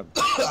robbed.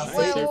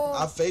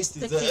 I faced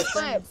his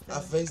ass. I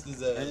faced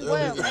his ass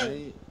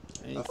earlier.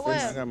 I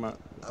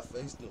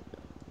faced him.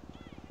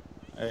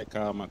 I had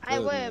called my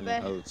cousin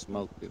and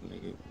smoked this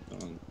nigga.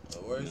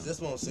 That's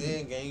what I'm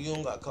saying, gang. You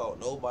don't got caught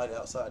nobody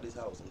outside this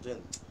house. I'm telling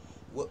you.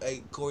 What,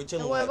 hey, Corey, tell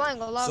me.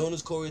 As soon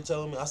as Corey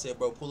told me, I said,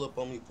 bro, pull up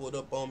on me. Pulled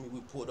up on me.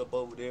 We pulled up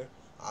over there.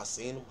 I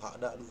seen him,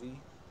 hopped out the V.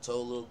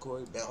 Told little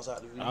Corey, bounce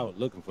out the V. I was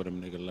looking for them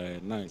niggas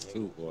last night,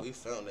 too, boy. We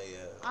found they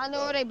I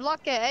know where they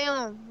block at. Hey,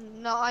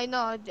 no, I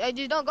know. Hey,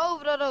 just don't go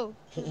over there, though.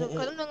 Because them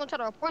niggas gonna try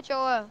to report your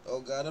ass.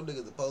 Oh, God, them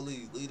niggas the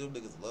police. Leave them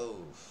niggas low.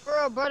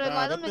 Bro, brother, Nah,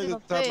 like, them them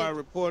niggas talking about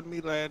reporting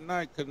me last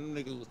night because them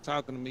niggas was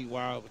talking to me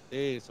while I was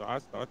dead. So I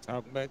started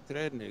talking back to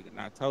that nigga.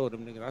 And I told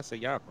them niggas, I said,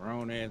 y'all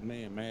grown-ass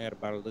man mad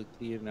about a little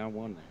kid and I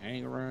wanted to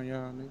hang around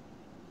y'all niggas.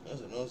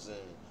 That's what I'm saying.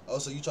 Oh,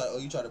 so you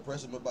try to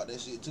press him about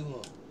that shit, too,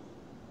 huh?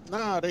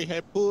 Nah, they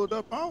had pulled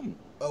up on me.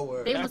 Oh,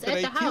 word. They was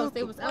at the house.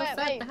 They was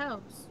outside the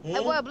house.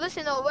 Hey, Web,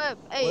 listen though, Web.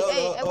 Hey,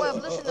 Web,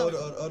 listen though.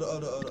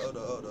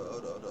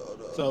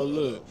 So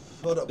look,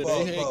 hold up,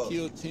 they had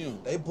killed Tim.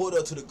 They pulled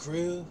up to the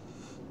crib.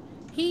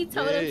 He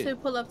told him to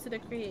pull up to the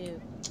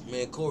crib.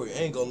 Man, Corey, I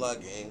ain't gonna lie,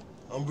 gang.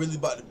 I'm really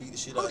about to beat the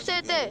shit out of you. Who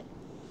said that?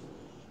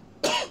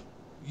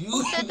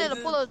 Who said that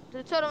to pull up?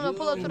 To tell them to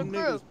pull up to the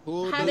crib?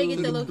 How they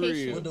get the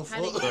location? What the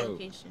How they get the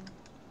location?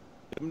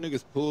 Them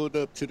niggas pulled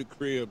up to the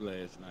crib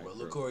last night. Bro,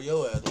 look, Corey,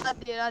 your ass. I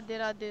did.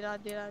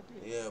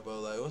 Yeah,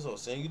 bro, like, what's I'm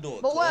saying? You doing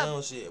But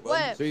clown shit,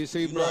 bro.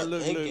 See, bro, not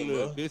look.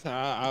 bro. This how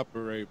I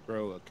operate,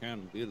 bro.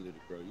 Accountability,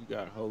 bro. You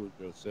gotta hold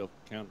yourself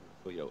accountable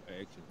for your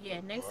actions.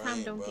 Yeah, next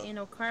time don't get in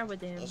no car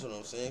with them. That's what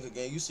I'm saying. Cause,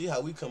 gang, you see how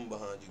we coming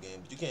behind you, gang,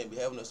 but you can't be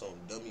having us on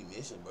dummy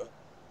mission, bro.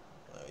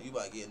 Like, you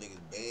about to get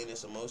niggas banned and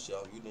some more shit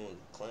off. You doing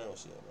clown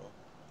shit,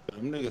 bro.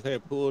 Them niggas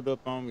had pulled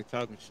up on me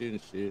talking shit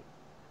and shit.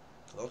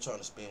 I'm trying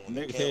to spin one.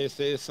 Niggas had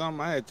said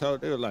something. I had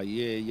told, they were like,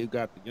 yeah, you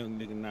got the young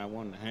nigga not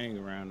wanting to hang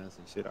around us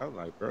and shit. I was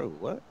like, bro,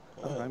 what?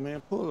 I was like, man,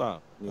 pull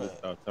off. Niggas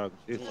start talking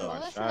shit, so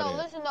I shot at him.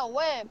 Listen though,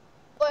 Web,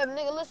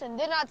 nigga, listen.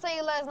 Didn't I tell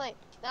you last night?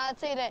 Now I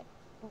tell you that.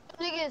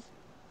 Niggas,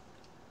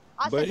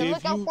 I said to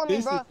look out for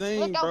me, bro.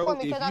 Look out for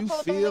me, because I told them.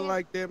 If you feel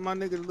like that, my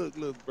nigga,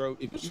 look, bro.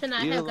 If you should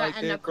not have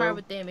gotten in the car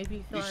with them if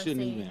you feel you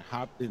shouldn't even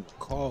hopped in the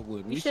car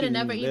with me. You should have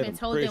never even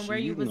told them where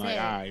you was at. Like,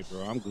 all right, bro,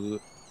 I'm good.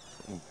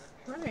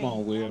 Come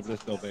on, Will,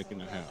 let's go back in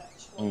the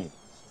house.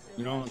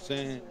 You know what I'm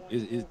saying?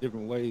 It's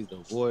different ways to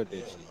avoid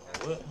that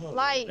shit.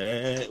 Like,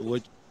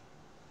 what?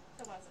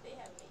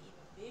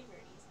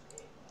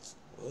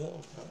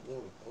 Well,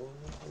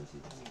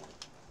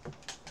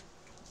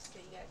 So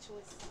you got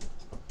choices.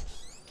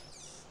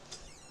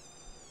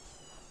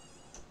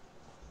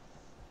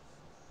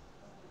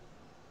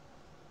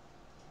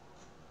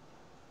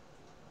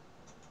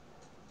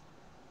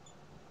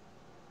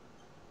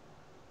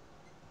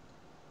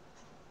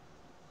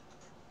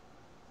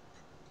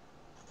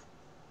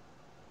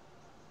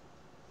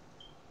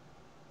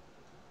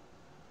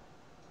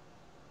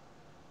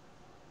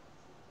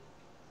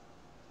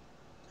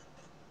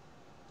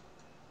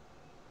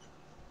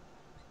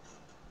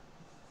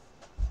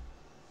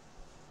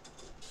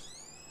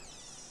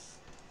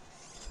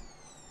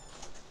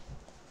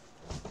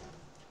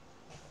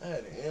 I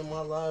had to end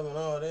my live and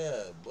all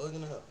that,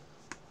 bugging out.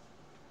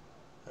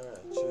 I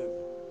had tripping.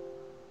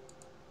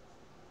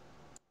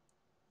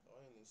 I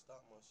ain't even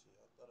stop my shit.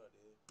 I thought I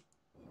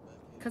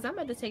did. Cause I'm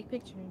about to take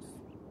pictures.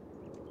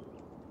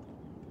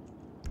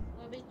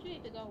 Well, bitch, you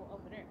need to go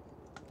over there.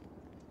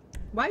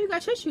 Why you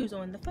got your shoes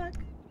on? The fuck?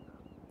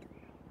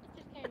 I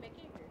just came back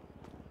in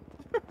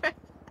here.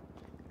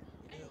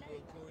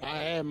 I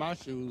had my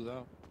shoes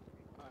off.